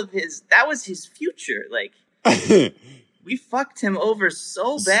all of that was his future. Like we fucked him over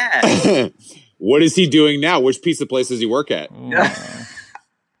so bad. What is he doing now? Which pizza place does he work at?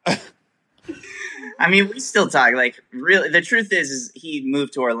 I mean, we still talk. Like, really, the truth is he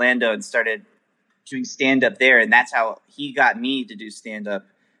moved to Orlando and started doing stand-up there, and that's how he got me to do stand-up.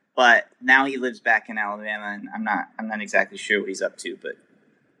 But now he lives back in Alabama, and I'm not exactly sure what he's up to, but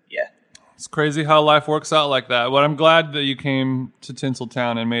yeah. It's crazy how life works out like that. But I'm glad that you came to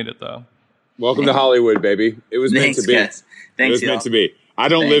Tinseltown and made it, though. Welcome to Hollywood, baby. It was meant to be. Guys. Thanks, it was meant to be. I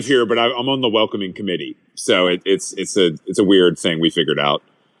don't live here, but I'm on the welcoming committee, so it's a weird thing we figured out.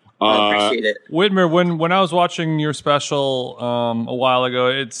 I appreciate it. Whitmer, when I was watching your special a while ago,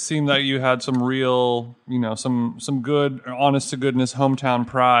 it seemed that you had some real, some good, honest to goodness hometown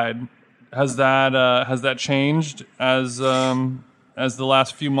pride. Has that changed as the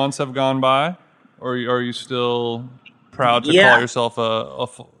last few months have gone by, or are you still proud to call yourself a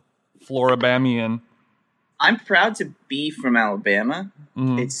Floribamian? I'm proud to be from Alabama.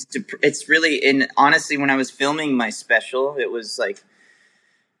 Mm-hmm. It's really, and honestly, when I was filming my special, it was like,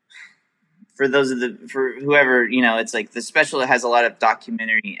 for whoever, it's like the special has a lot of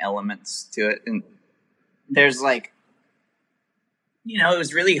documentary elements to it. And there's like, it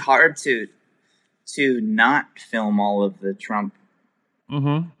was really hard to not film all of the Trump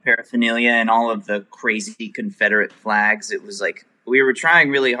paraphernalia and all of the crazy Confederate flags. It was like, we were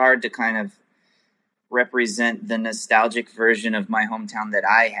trying really hard to kind of represent the nostalgic version of my hometown that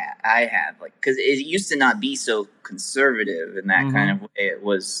I have, like, because it used to not be so conservative in that kind of way. It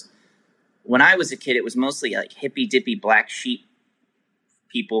was, when I was a kid, it was mostly like hippy dippy black sheep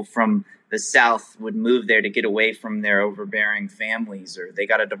people from the South would move there to get away from their overbearing families, or they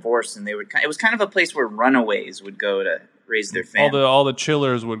got a divorce and it was kind of a place where runaways would go to raise their family. All the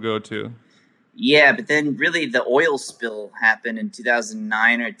chillers would go to. Yeah, but then really the oil spill happened in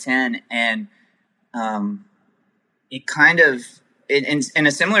 2009 or 10, and it kind of, in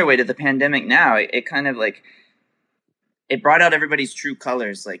a similar way to the pandemic now, it kind of like, it brought out everybody's true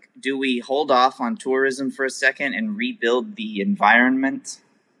colors. Like, do we hold off on tourism for a second and rebuild the environment?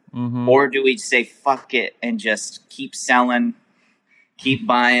 Mm-hmm. Or do we say, fuck it, and just keep selling, keep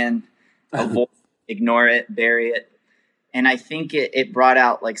buying, avoid, ignore it, bury it? And I think it brought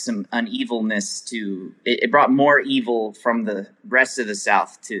out like some unevilness it brought more evil from the rest of the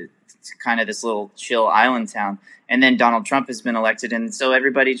South to kind of this little chill island town. And then Donald Trump has been elected, and so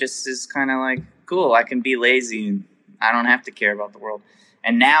everybody just is kind of like, cool, I can be lazy and I don't have to care about the world.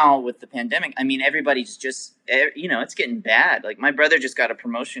 And now with the pandemic, I mean, everybody's just, it's getting bad. Like, my brother just got a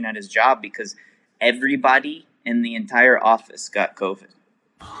promotion at his job because everybody in the entire office got COVID.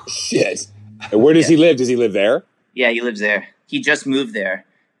 Shit. And where does he live? Does he live there? Yeah, he lives there. He just moved there,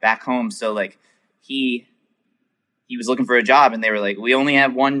 back home. So, like, he was looking for a job, and they were like, we only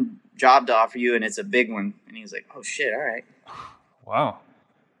have one job to offer you, and it's a big one. And he was like, oh, shit, all right. Wow.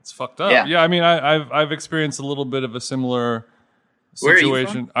 It's fucked up. Yeah, I mean, I've experienced a little bit of a similar situation. Where are you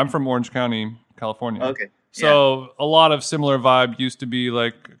from? I'm from Orange County, California. Okay. So a lot of similar vibe used to be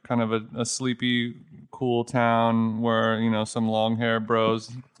like kind of a sleepy, cool town where, some long hair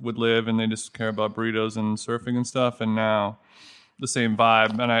bros would live and they just care about burritos and surfing and stuff. And now the same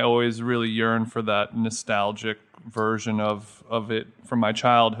vibe. And I always really yearn for that nostalgic version of it from my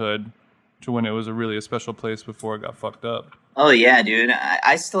childhood to when it was a special place before it got fucked up. Oh, yeah, dude.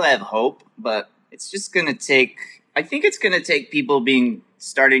 I still have hope, but it's just going to take... I think it's going to take people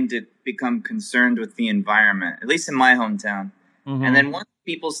starting to become concerned with the environment, at least in my hometown. Mm-hmm. And then once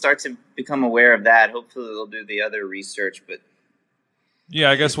people start to become aware of that, hopefully they'll do the other research. But yeah,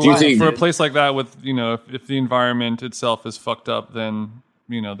 I guess for a place like that with, if the environment itself is fucked up, then,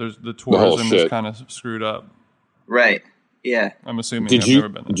 there's the tourism is kind of screwed up. Right. Yeah. I'm assuming. I've never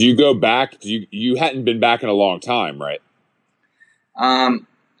been there. Do you go back? You hadn't been back in a long time, right? I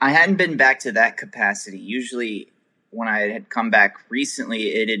hadn't been back to that capacity. Usually when I had come back recently,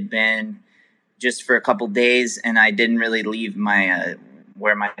 it had been just for a couple days, and I didn't really leave my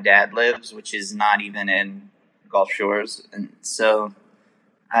where my dad lives, which is not even in Gulf Shores. And so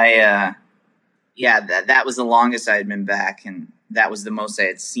that was the longest I had been back, and that was the most I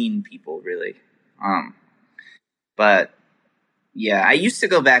had seen people, really. But yeah, I used to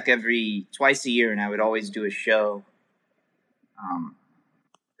go back twice a year, and I would always do a show.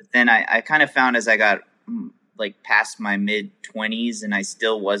 But then I kind of found as I got like past my mid-20s and I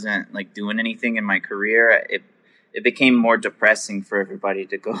still wasn't like doing anything in my career, it became more depressing for everybody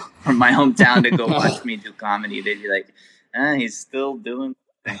to go from my hometown to go watch me do comedy. They'd be like, he's still doing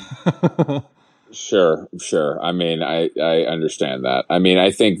things. Sure. I mean, I understand that. I mean,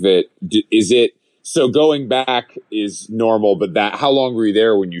 I think that is it. So going back is normal, but how long were you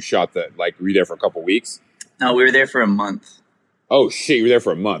there when you shot that? Like, were you there for a couple weeks? No, we were there for a month. Oh shit, you were there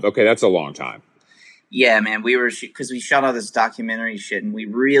for a month. Okay, that's a long time. Yeah, man, we were because we shot all this documentary shit, and we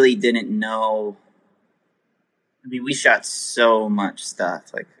really didn't know. I mean, we shot so much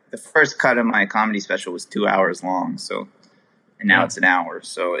stuff. Like the first cut of my comedy special was 2 hours long, and now it's an hour.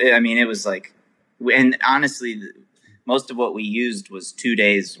 So it was like, and honestly, most of what we used was 2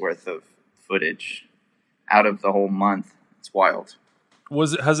 days worth of footage out of the whole month. It's wild.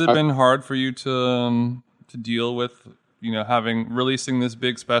 Has it been hard for you to deal with, releasing this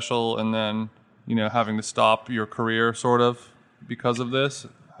big special and then, having to stop your career sort of because of this?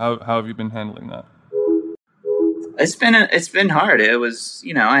 How have you been handling that? It's been hard. It was,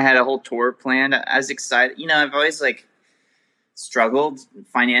 I had a whole tour planned. I was excited. I've always struggled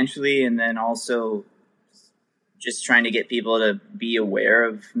financially, and then also just trying to get people to be aware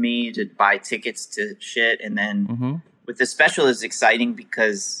of me, to buy tickets to shit. And then with the special, it's exciting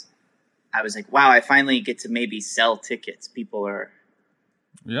because I was like, wow, I finally get to maybe sell tickets. People are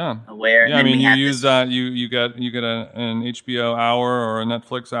aware. Yeah, I mean, you use that, you get an HBO hour or a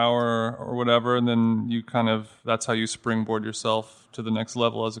Netflix hour or whatever, and then you that's how you springboard yourself to the next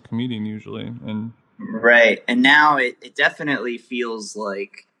level as a comedian usually. And right. And now it definitely feels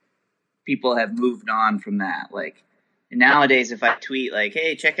like people have moved on from that. Like nowadays, if I tweet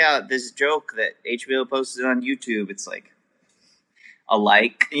hey, check out this joke that HBO posted on YouTube, it's like a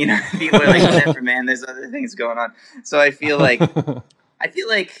like, people are like, whatever, man, there's other things going on. So I feel like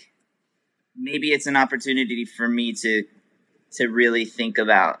maybe it's an opportunity for me to really think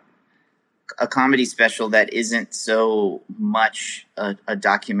about a comedy special that isn't so much a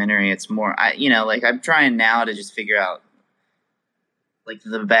documentary. It's more, I'm trying now to just figure out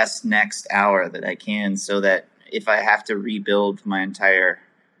the best next hour that I can, so that if I have to rebuild my entire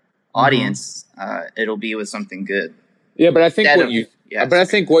audience, it'll be with something good. Yeah, but I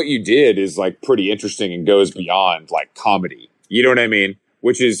think what you did is pretty interesting and goes beyond comedy. You know what I mean?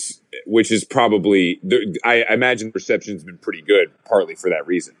 Which is probably, I imagine the reception's been pretty good, partly for that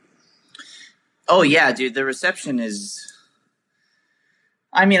reason. Oh yeah, dude, the reception is.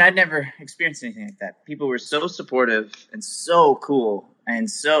 I mean, I'd never experienced anything like that. People were so supportive and so cool. And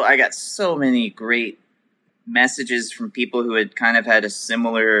I got so many great messages from people who had kind of had a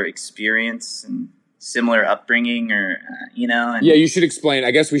similar experience and similar upbringing, or, And, yeah, you should explain.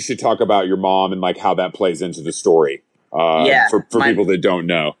 I guess we should talk about your mom and how that plays into the story for people that don't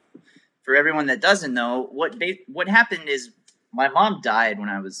know. For everyone that doesn't know, what happened is my mom died when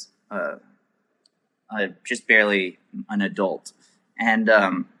I was just barely an adult. And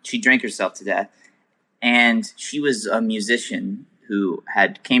she drank herself to death. And she was a musician who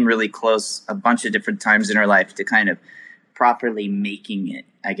came really close a bunch of different times in her life to kind of properly making it,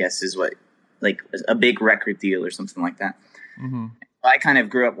 I guess is what, a big record deal or something like that. Mm-hmm. I kind of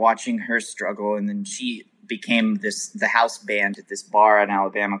grew up watching her struggle, and then she became the house band at this bar in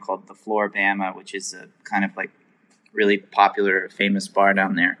Alabama called the Flor-Bama, which is a kind of really popular, famous bar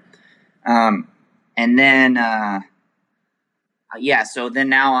down there. And then... so then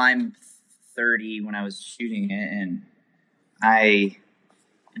now I'm 30 when I was shooting it, and I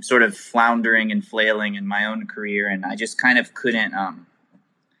am sort of floundering and flailing in my own career, and I just kind of couldn't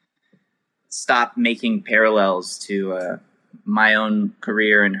stop making parallels to my own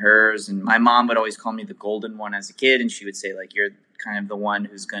career and hers. And my mom would always call me the golden one as a kid, and she would say, you're kind of the one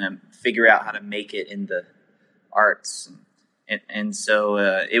who's going to figure out how to make it in the arts. And so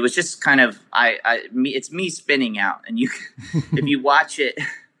it was just kind of it's me spinning out, and if you watch it,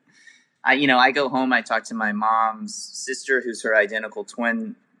 I go home, I talk to my mom's sister, who's her identical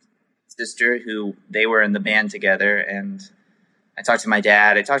twin sister, who they were in the band together, and I talked to my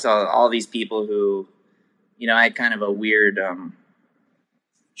dad. I talked to all these people who, I had kind of a weird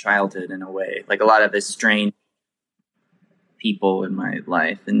childhood in a way, a lot of estranged people in my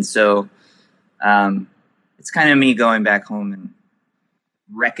life, and so. It's kind of me going back home and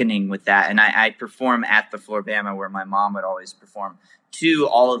reckoning with that. And I perform at the Flor-Bama, where my mom would always perform, to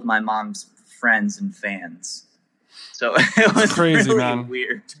all of my mom's friends and fans. So it was crazy, really man.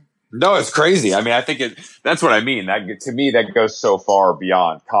 Weird. No, it's crazy. I mean, I think that's what I mean. To me, that goes so far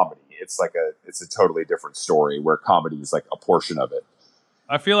beyond comedy. It's it's a totally different story where comedy is a portion of it.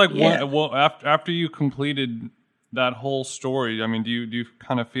 I feel after you completed that whole story, I mean, do you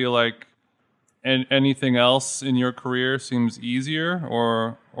kind of feel like anything else in your career seems easier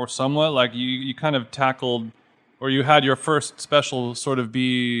or somewhat? You kind of tackled or you had your first special sort of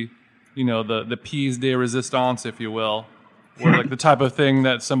be, the piece de resistance, if you will, or like the type of thing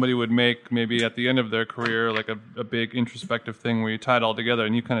that somebody would make maybe at the end of their career, like a big introspective thing where you tie it all together,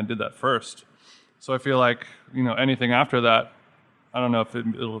 and you kind of did that first. So I feel like, anything after that, I don't know if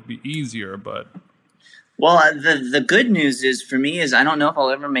it'll be easier, but... Well, the good news is for me is I don't know if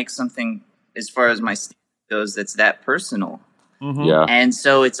I'll ever make something as far as my stand goes that's that personal. Mm-hmm. Yeah. And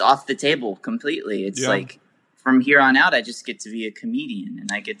so it's off the table completely. It's like from here on out, I just get to be a comedian,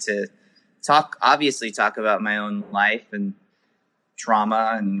 and I get to talk about my own life and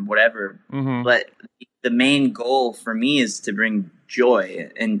trauma and whatever. Mm-hmm. But the main goal for me is to bring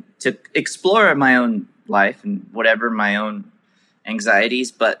joy and to explore my own life and whatever my own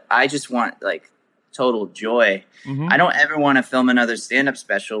anxieties. But I just want like total joy. Mm-hmm. I don't ever want to film another stand-up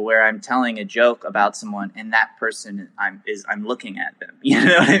special where I'm telling a joke about someone and that person I'm looking at them. You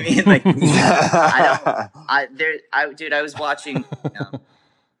know what I mean? Like, I was watching, I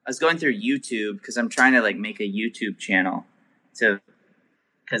was going through YouTube because I'm trying to like make a YouTube channel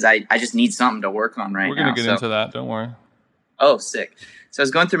because I just need something to work on right now. We're going to get into that. Don't worry. Oh, sick. So I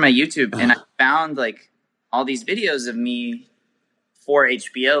was going through my YouTube and I found like all these videos of me for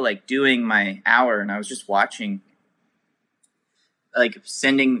HBO, like doing my hour, and I was just watching, like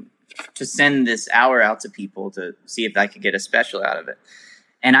send this hour out to people to see if I could get a special out of it.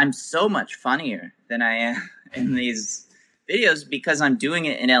 And I'm so much funnier than I am in these videos because I'm doing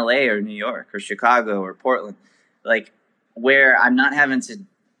it in LA or New York or Chicago or Portland, like where I'm not having to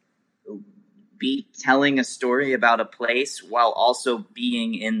be telling a story about a place while also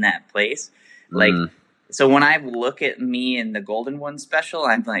being in that place. Like, so when I look at me in the Golden One special,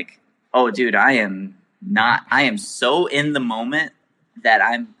 I'm like, oh, dude, I am so in the moment that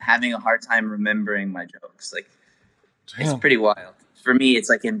I'm having a hard time remembering my jokes. Like, It's pretty wild. For me, it's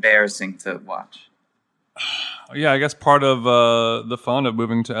like embarrassing to watch. Yeah, I guess part of the fun of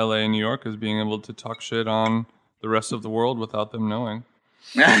moving to LA and New York is being able to talk shit on the rest of the world without them knowing.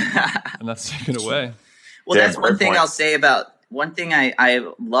 And that's taken away. Well, that's one thing I'll say about... One thing I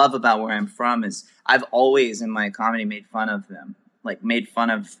love about where I'm from is I've always in my comedy made fun of them, like made fun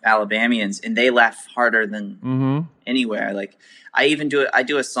of Alabamians, and they laugh harder than anywhere. Like I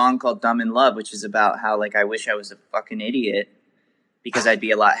do a song called Dumb in Love, which is about how like I wish I was a fucking idiot because I'd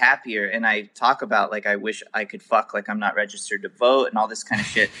be a lot happier. And I talk about like I wish I could fuck like I'm not registered to vote and all this kind of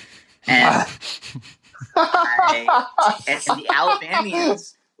shit. And, and the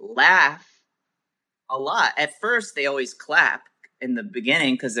Alabamians laugh a lot. At first, they always clap in the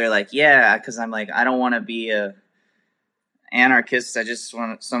beginning because they're like, yeah, because I'm like, I don't want to be a anarchist. I just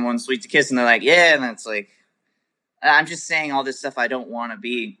want someone sweet to kiss. And they're like, yeah. And it's like, I'm just saying all this stuff I don't want to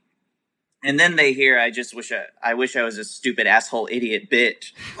be. And then they hear, I wish I was a stupid asshole idiot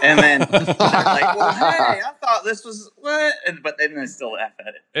bitch. And then they're like, well, hey, I thought this was what? But then they still laugh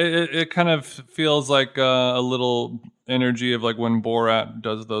at it. It kind of feels like a little energy of like when Borat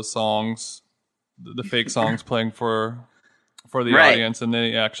does those songs, the fake songs playing for the audience, and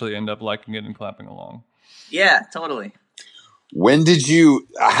they actually end up liking it and clapping along. Yeah, totally. When did you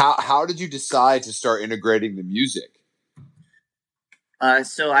how did you decide to start integrating the music?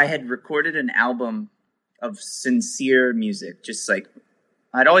 So I had recorded an album of sincere music, just like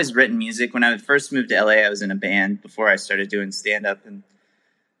I'd always written music. When I first moved to LA, I was in a band before I started doing stand-up,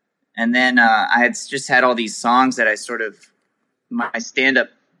 and then I had just had all these songs that I sort of my stand-up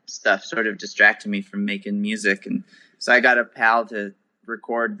stuff sort of distracted me from making music, and so I got a pal to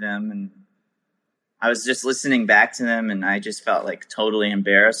record them, and I was just listening back to them, and I just felt like totally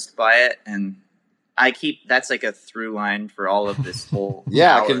embarrassed by it, and that's like a through line for all of this whole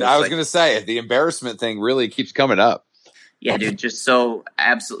I was gonna say the embarrassment thing really keeps coming up. Yeah, dude, just so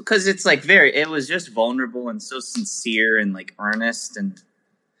absolute, because it's like it was just vulnerable and so sincere and like earnest, and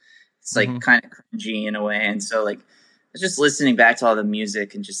it's like kind of cringy in a way, and so like I was just listening back to all the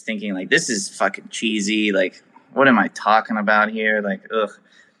music and just thinking like, this is fucking cheesy, like what am I talking about here, like ugh.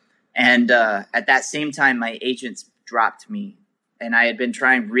 And at that same time, my agents dropped me. And I had been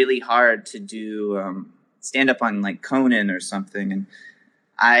trying really hard to do stand up on like Conan or something. And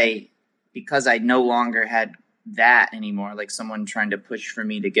because I no longer had that anymore, like someone trying to push for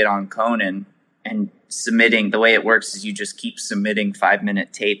me to get on Conan and submitting, the way it works is you just keep submitting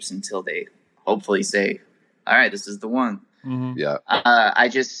 5-minute tapes until they hopefully say, all right, this is the one. Mm-hmm. Yeah. I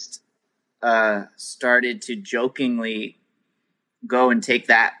just started to jokingly go and take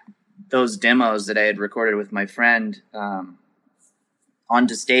those demos that I had recorded with my friend,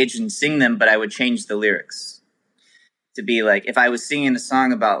 onto stage and sing them, but I would change the lyrics to be like, if I was singing a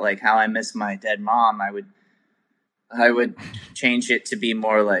song about like how I miss my dead mom, I would I would change it to be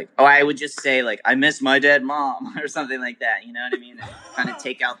more like, I would just say like, I miss my dead mom or something like that. You know what I mean? And kind of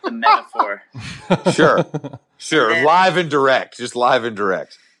take out the metaphor. Sure. Then, live and direct, just live and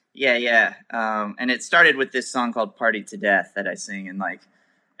direct. Yeah. And it started with this song called Party to Death that I sing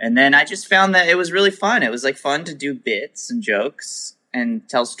and then I just found that it was really fun. It was like fun to do bits and jokes and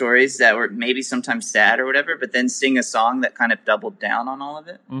tell stories that were maybe sometimes sad or whatever, but then sing a song that kind of doubled down on all of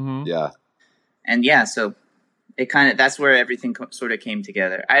it. Mm-hmm. Yeah. And so it that's where everything sort of came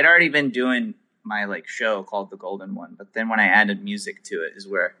together. I'd already been doing my like show called The Golden One, but then when I added music to it is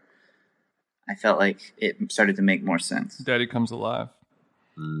where I felt like it started to make more sense. Daddy Comes Alive.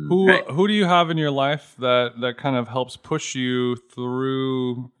 Who do you have in your life that kind of helps push you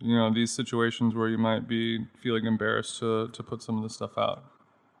through, these situations where you might be feeling embarrassed to put some of this stuff out?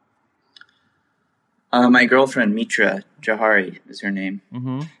 My girlfriend Mitra Johari is her name.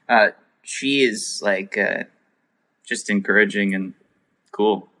 Mm-hmm. She is like just encouraging and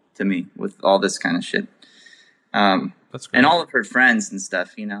cool to me with all this kind of shit. That's great. And all of her friends and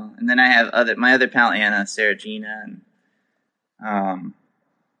stuff, And then I have my other pal Anna, Sarah Gina, and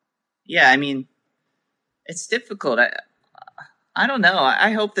yeah, I mean, it's difficult. I don't know.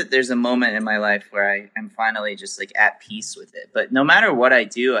 I hope that there's a moment in my life where I am finally just like at peace with it. But no matter what I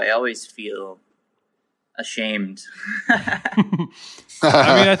do, I always feel ashamed. I mean,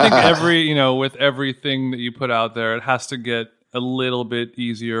 I think with everything that you put out there, it has to get a little bit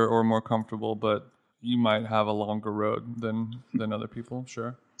easier or more comfortable, but you might have a longer road than other people.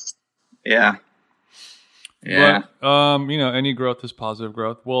 Sure. Yeah. But, any growth is positive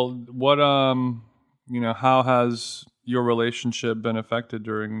growth. Well, what, how has your relationship been affected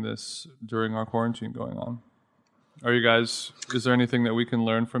during our quarantine going on? Is there anything that we can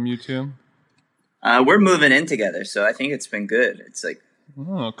learn from you two? We're moving in together, so I think it's been good. It's like,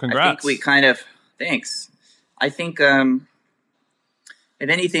 congrats. I think we kind of, thanks. I think, if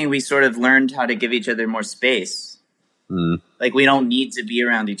anything, we sort of learned how to give each other more space. Like we don't need to be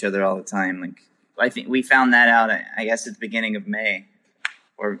around each other all the time. Like, I think we found that out, I guess, at the beginning of May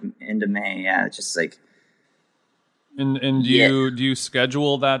or into May. Yeah, it's just like. And do you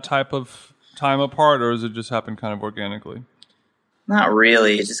schedule that type of time apart, or does it just happen kind of organically? Not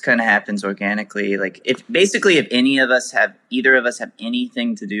really. It just kind of happens organically. Like if either of us have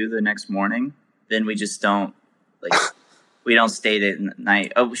anything to do the next morning, then we just don't we don't stay there at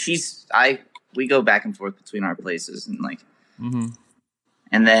night. Oh, we go back and forth between our places and like,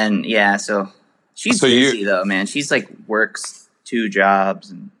 and then so. She's busy though, man. She's like works 2 jobs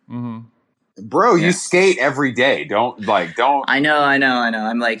and. Bro, you skate every day. Don't. I know.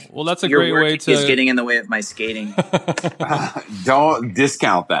 I'm like, well, that's a great way to. Is getting in the way of my skating. Don't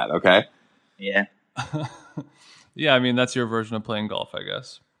discount that, okay? Yeah. Yeah, I mean that's your version of playing golf, I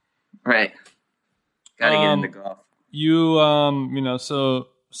guess. Right. Got to get into golf. You, so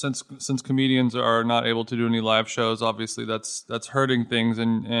since comedians are not able to do any live shows, obviously that's hurting things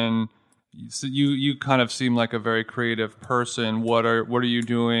and. So you kind of seem like a very creative person. What are you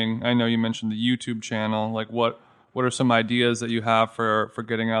doing? I know you mentioned the YouTube channel. Like what are some ideas that you have for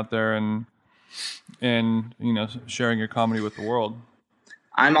getting out there and sharing your comedy with the world?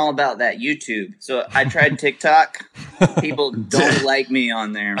 I'm all about that YouTube. So I tried TikTok. People don't like me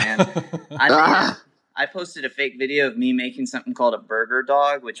on there, man. I posted a fake video of me making something called a burger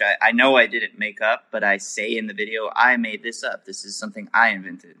dog, which I know I didn't make up, but I say in the video, I made this up. This is something I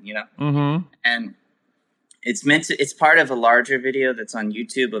invented, Mm-hmm. And it's part of a larger video that's on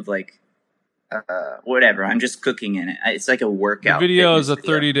YouTube of like, whatever. I'm just cooking in it. It's like a workout. The video is a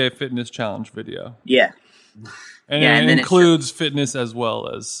 30-day fitness challenge video. Yeah. And it includes fitness as well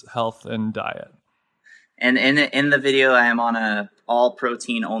as health and diet. And in the video, I am on a all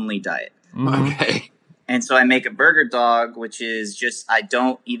protein only diet. Mm-hmm. Okay. And so I make a burger dog, which is just, I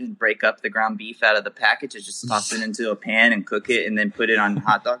don't even break up the ground beef out of the package. I just toss it into a pan and cook it and then put it on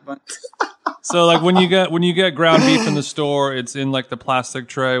hot dog buns. So like when you get ground beef in the store, it's in like the plastic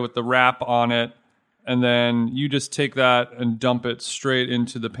tray with the wrap on it. And then you just take that and dump it straight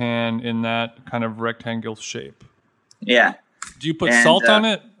into the pan in that kind of rectangular shape. Yeah. Do you put salt on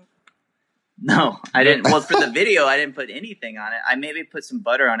it? No, I didn't. Well, for the video, I didn't put anything on it. I maybe put some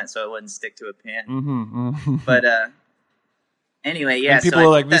butter on it so it wouldn't stick to a pan. Mm-hmm. But anyway, yeah. And people are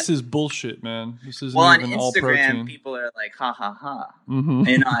like, "This is bullshit, man. This isn't even all protein." Well, on Instagram, people are like, "Ha ha ha," mm-hmm.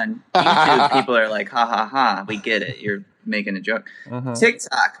 and on YouTube, people are like, "Ha ha ha, we get it. You're making a joke." Uh-huh.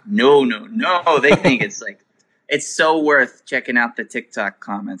 TikTok, no. They think it's like it's so worth checking out the TikTok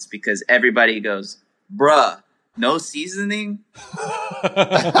comments because everybody goes, "Bruh. No seasoning? Bruh,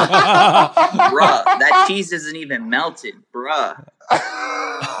 that cheese isn't even melted, bruh."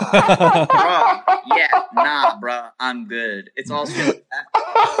 Bro, yeah, nah, bro, I'm good. It's all shit like that.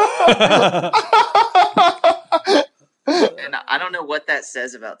 And I don't know what that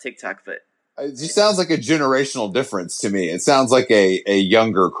says about TikTok, but it just sounds like a generational difference to me. It sounds like a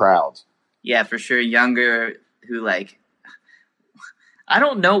younger crowd. Yeah, for sure. Younger who like, I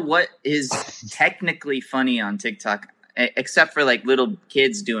don't know what is technically funny on TikTok, except for like little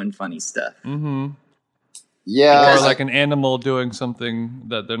kids doing funny stuff. Mm-hmm. Yeah. Or like an animal doing something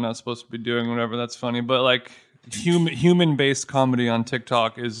that they're not supposed to be doing, whatever. That's funny. But like human-based comedy on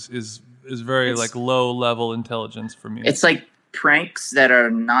TikTok is very like low level intelligence for me. It's like pranks that are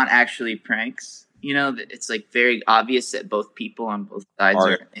not actually pranks. You know, it's like very obvious that both people on both sides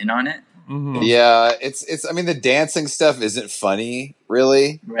are in on it. Mm-hmm. Yeah, it's. I mean, the dancing stuff isn't funny,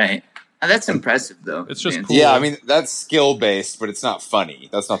 really. Right. Oh, that's impressive, though. It's just cool. Yeah, I mean, that's skill based, but it's not funny.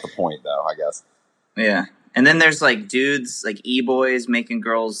 That's not the point, though. I guess. Yeah, and then there's like dudes, like e-boys, making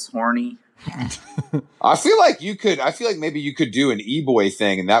girls horny. I feel like maybe you could do an e-boy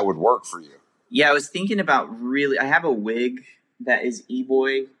thing, and that would work for you. Yeah, I was thinking about I have a wig that is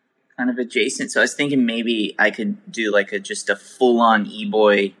e-boy kind of adjacent, so I was thinking maybe I could do like just a full-on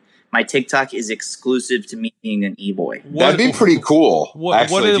e-boy. My TikTok is exclusive to me being an e-boy. That'd be pretty cool.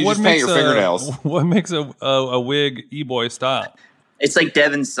 Actually, you just paint your fingernails. What makes a wig e-boy style? It's like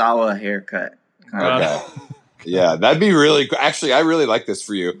Devin Sawa haircut. Okay. Yeah, that'd be really cool. Actually, I really like this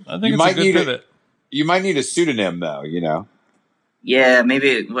for you. I think it's a good pivot. You might need a pseudonym, though, you know? Yeah,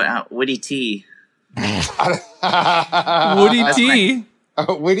 maybe Woody T. Woody T?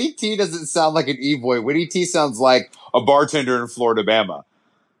 Woody T doesn't sound like an e-boy. Woody T sounds like a bartender in Florida, Bama.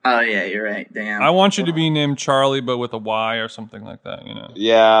 Oh, yeah, you're right. Damn. I want you to be named Charlie, but with a Y or something like that, you know?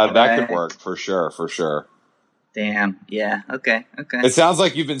 Yeah, that could work, for sure. Damn. Yeah, okay. It sounds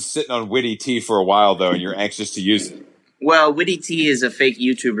like you've been sitting on Witty T for a while, though, and you're anxious to use it. Well, Witty T is a fake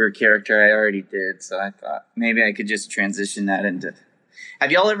YouTuber character I already did, so I thought maybe I could just transition that into...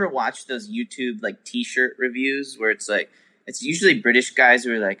 Have y'all ever watched those YouTube, like, T-shirt reviews where it's like, it's usually British guys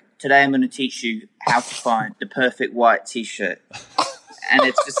who are like, today I'm going to teach you how to find the perfect white T-shirt. And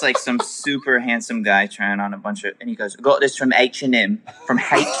it's just like some super handsome guy trying on a bunch of, and he goes, I got this from H&M. From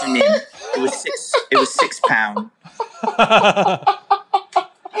H&M. It was £6.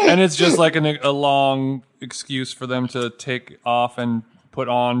 And it's just like a long excuse for them to take off and put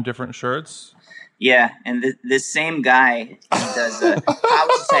on different shirts. Yeah, and this same guy, he does how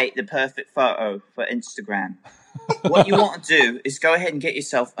to take the perfect photo for Instagram. What you want to do is go ahead and get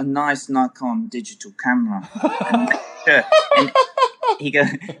yourself a nice Nikon digital camera. And he goes,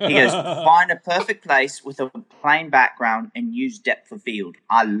 find a perfect place with a plain background and use depth of field.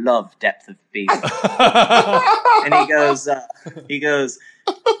 I love depth of field. And he goes,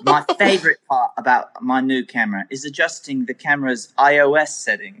 my favorite part about my new camera is adjusting the camera's iOS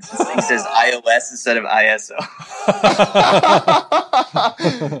settings. He says iOS instead of ISO.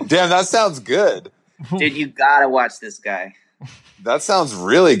 Damn, that sounds good. Dude, you gotta watch this guy. That sounds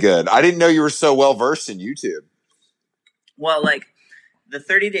really good. I didn't know you were so well versed in YouTube. Well, like, the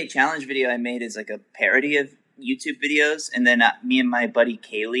 30-day challenge video I made is like a parody of YouTube videos, and then me and my buddy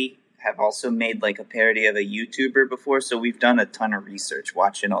Kaylee have also made like a parody of a YouTuber before, so we've done a ton of research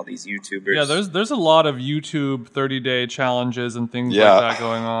watching all these YouTubers. Yeah, there's a lot of YouTube 30-day challenges and things like that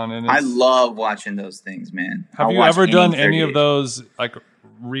going on. And I love watching those things, man. Have you ever done any of those, like,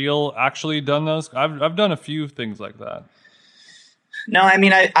 actually done those? I've done a few things like that. No, I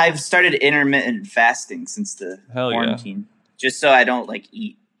mean, I've started intermittent fasting since the quarantine. Just so I don't, like,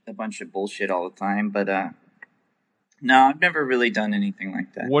 eat a bunch of bullshit all the time. But, no, I've never really done anything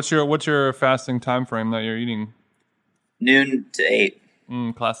like that. What's your fasting time frame that you're eating? Noon to 8.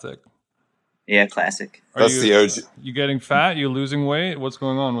 Classic. Yeah, classic. That's the OG. You getting fat? You losing weight? What's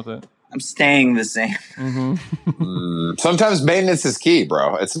going on with it? I'm staying the same. Mm-hmm. Sometimes maintenance is key,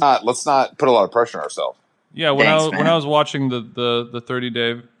 bro. It's not. Let's not put a lot of pressure on ourselves. Yeah, when I was watching the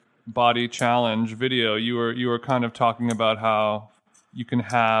 30-day body challenge video, you were kind of talking about how you can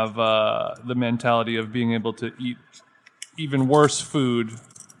have the mentality of being able to eat even worse food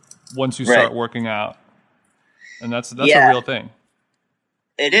once you start working out, and that's a real thing.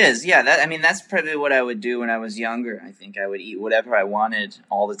 It is, yeah. That's probably what I would do when I was younger. I think I would eat whatever I wanted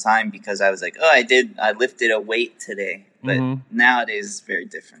all the time because I was like, I lifted a weight today. But nowadays it's very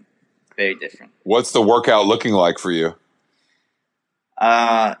different. Very different. What's the workout looking like for you?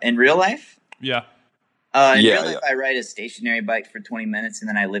 In real life? Yeah. In real life, I ride a stationary bike for 20 minutes and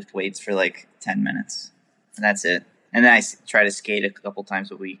then I lift weights for like 10 minutes. And that's it. And then I try to skate a couple times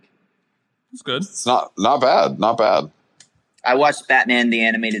a week. That's good. It's not bad. Not bad. I watch Batman the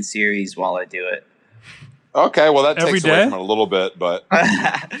animated series while I do it. Okay, well that Every takes day? away from it a little bit, but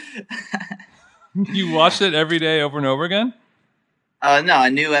You watch it every day over and over again? No, a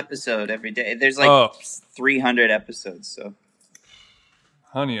new episode every day. There's like 300 episodes, so.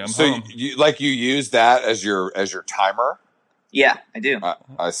 Honey, I'm so home. you use that as your timer? Yeah, I do.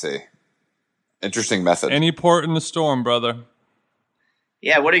 I see. Interesting method. Any port in the storm, brother.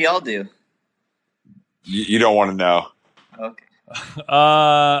 Yeah, what do y'all do? You don't want to know. Okay.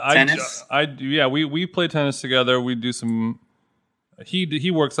 Tennis? I do. Yeah, we play tennis together. We do some.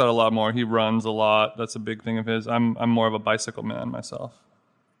 He works out a lot more. He runs a lot. That's a big thing of his. I'm more of a bicycle man myself.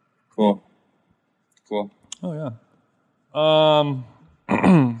 Cool. Oh yeah.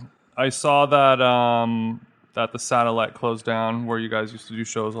 I saw that that the satellite closed down where you guys used to do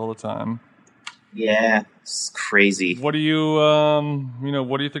shows all the time. Yeah, it's crazy. What do you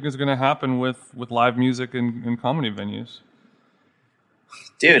what do you think is going to happen with live music and comedy venues?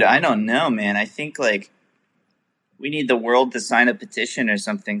 Dude, I don't know, man. I think like we need the world to sign a petition or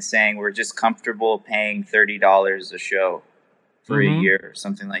something saying we're just comfortable paying $30 a show for a year or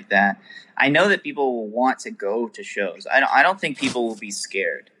something like that. I know that people will want to go to shows. I don't think people will be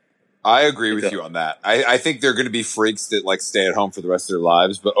scared. I agree with you on that. I think they're going to be freaks that like stay at home for the rest of their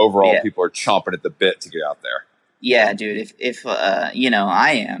lives, but overall people are chomping at the bit to get out there. Yeah, dude. If I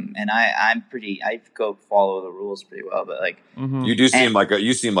am, and I go follow the rules pretty well, but like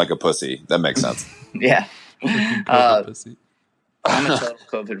you seem like a pussy. That makes sense. Yeah. Pussy. I'm a total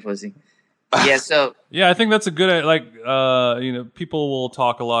COVID pussy. Yeah, so yeah, I think that's a good people will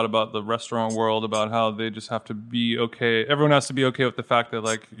talk a lot about the restaurant world about how they just have to be okay. Everyone has to be okay with the fact that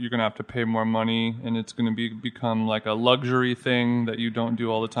like you're gonna have to pay more money and it's gonna become like a luxury thing that you don't do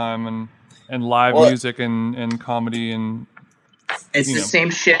all the time and live music and comedy and it's the same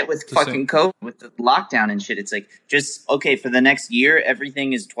shit with fucking COVID, with the lockdown and shit. It's like just okay for the next year,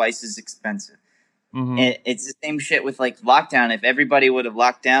 everything is twice as expensive. And it's the same shit with like lockdown. If everybody would have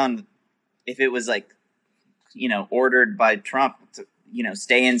locked down. If it was like, ordered by Trump to,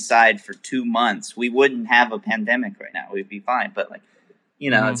 stay inside for 2 months, we wouldn't have a pandemic right now. We'd be fine. But like,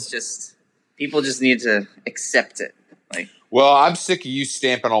 it's just people just need to accept it. Like, well, I'm sick of you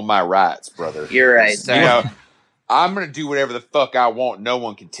stamping on my rights, brother. You're right. Sorry. I'm gonna do whatever the fuck I want. No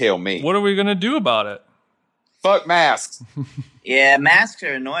one can tell me. What are we gonna do about it? Fuck masks. Yeah, masks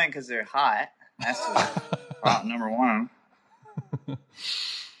are annoying because they're hot. That's number one.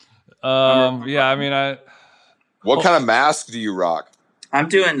 What kind of mask do you rock? I'm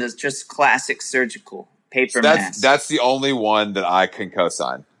doing this just classic surgical paper mask. That's the only one that I can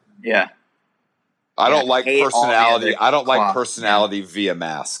co-sign. Yeah. I don't like personality. I don't like personality via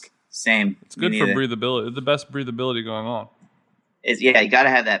mask. Same. It's good for breathability. It's the best breathability going on. You got to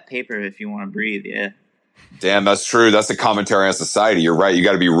have that paper if you want to breathe. Yeah. Damn, that's true. That's the commentary on society. You're right. You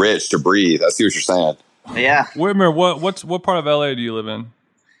got to be rich to breathe. I see what you're saying. Yeah. Whitmer, what part of LA do you live in?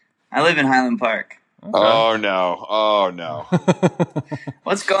 I live in Highland Park. Okay. Oh no!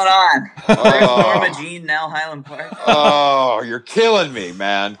 What's going on? Norma Jean, now Highland Park. Oh, you're killing me,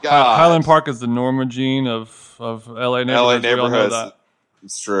 man! God. Highland Park is the Norma Jean of LA neighborhoods. LA neighborhoods.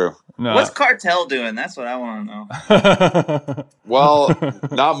 It's true. No. What's Cartel doing? That's what I want to know. Well,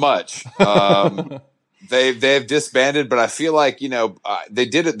 not much. They've disbanded, but I feel like they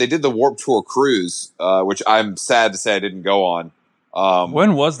did it. They did the Warped Tour cruise, which I'm sad to say I didn't go on.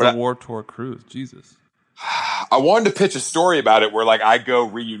 When was the Warped Tour cruise? Jesus. I wanted to pitch a story about it where like I go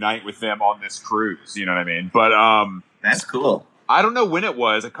reunite with them on this cruise. You know what I mean? But that's cool. I don't know when it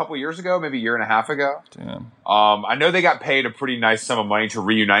was. A couple years ago, maybe a year and a half ago. Damn. I know they got paid a pretty nice sum of money to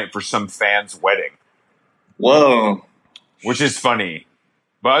reunite for some fan's wedding. Whoa. Which is funny.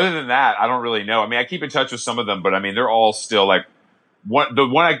 But other than that, I don't really know. I mean, I keep in touch with some of them, but I mean, they're all still like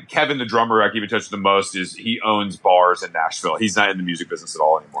Kevin, the drummer, I keep in touch with the most is he owns bars in Nashville. He's not in the music business at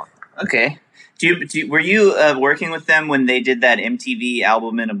all anymore. Okay. Were you working with them when they did that MTV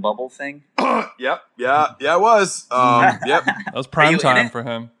album in a bubble thing? Yep. Yeah, it was. Yep. That was prime time for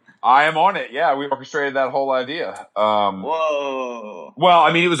him. I am on it. Yeah, we orchestrated that whole idea. Whoa. Well,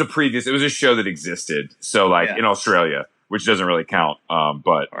 I mean, it was a show that existed. So like in Australia, which doesn't really count.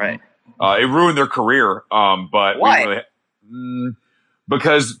 But right. It ruined their career. But why?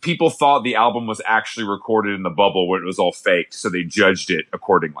 Because people thought the album was actually recorded in the bubble when it was all faked, so they judged it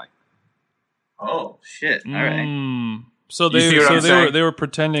accordingly. Oh shit! All right. So they were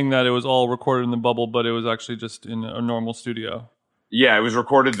pretending that it was all recorded in the bubble, but it was actually just in a normal studio. Yeah, it was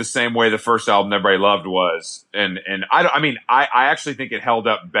recorded the same way the first album Everybody Loved was, and I actually think it held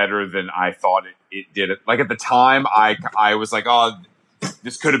up better than I thought it did. Like at the time, I was like, oh,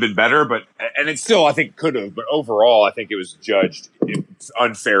 this could have been better, and it still I think could have, but overall I think it was judged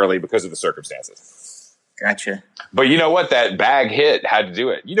unfairly because of the circumstances. Gotcha. But you know what? That bag hit had to do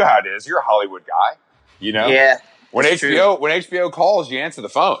it. You know how it is. You're a Hollywood guy. You know? Yeah. When HBO calls, you answer the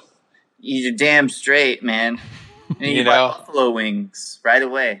phone. You're damn straight, man. And you buy buffalo wings right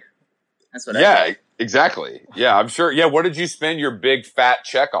away. That's what I did. Exactly. Yeah, I'm sure. Yeah, what did you spend your big fat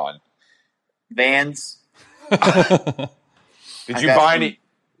check on? Vans. Did you buy any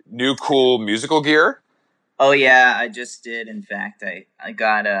new cool musical gear? Oh yeah, I just did. In fact, I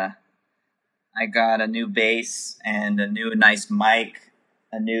got a new bass and a new nice mic,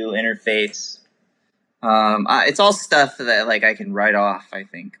 a new interface. It's all stuff that like I can write off, I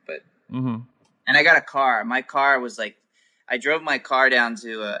think. But and I got a car. My car was like, I drove my car down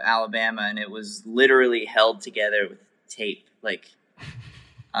to Alabama, and it was literally held together with tape. Like,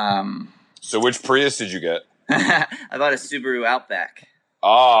 So which Prius did you get? I bought a Subaru Outback.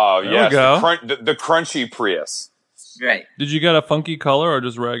 Oh, there we go. The crunchy Prius. Right. Did you get a funky color or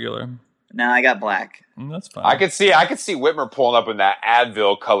just regular? No, I got black. That's fine. I could see Whitmer pulling up in that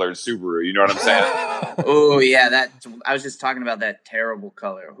Advil colored Subaru. You know what I'm saying? Oh yeah, I was just talking about that terrible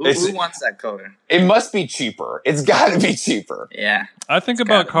color. Who wants that color? It must be cheaper. It's got to be cheaper. Yeah. I think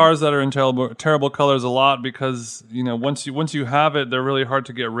about cars that are in terrible colors a lot because once you have it, they're really hard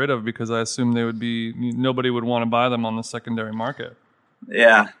to get rid of because I assume nobody would want to buy them on the secondary market.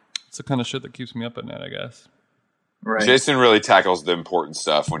 Yeah. It's the kind of shit that keeps me up at night, I guess. Right. Jason really tackles the important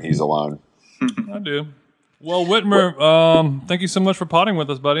stuff when he's alone. I do. Well, Whitmer, thank you so much for potting with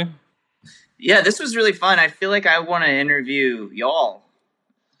us, buddy. Yeah, this was really fun. I feel like I want to interview y'all.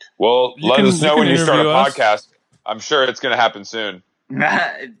 Well, let us know when you start a podcast. I'm sure it's going to happen soon.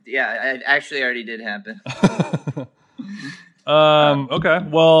 Yeah, it actually already did happen. Okay.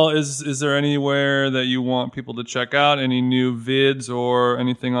 Well, is there anywhere that you want people to check out? Any new vids or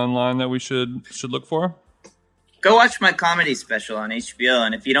anything online that we should look for? Go watch my comedy special on HBO,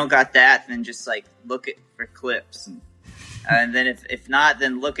 and if you don't got that, then just like look for clips, and then if not,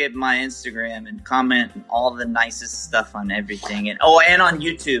 then look at my Instagram and comment all the nicest stuff on everything, and on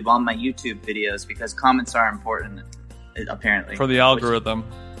YouTube, on my YouTube videos, because comments are important, apparently, for the algorithm.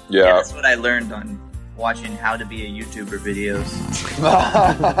 Yeah, that's what I learned on watching How to Be a YouTuber videos.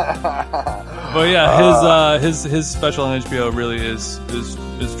 But yeah, his special on HBO really is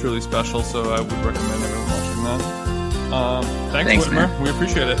truly special, so I would recommend everyone watching that. Thanks, Whitmer. Man. We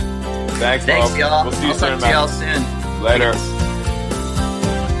appreciate it. Thanks, y'all. We'll see you I'll talk to y'all soon. Later.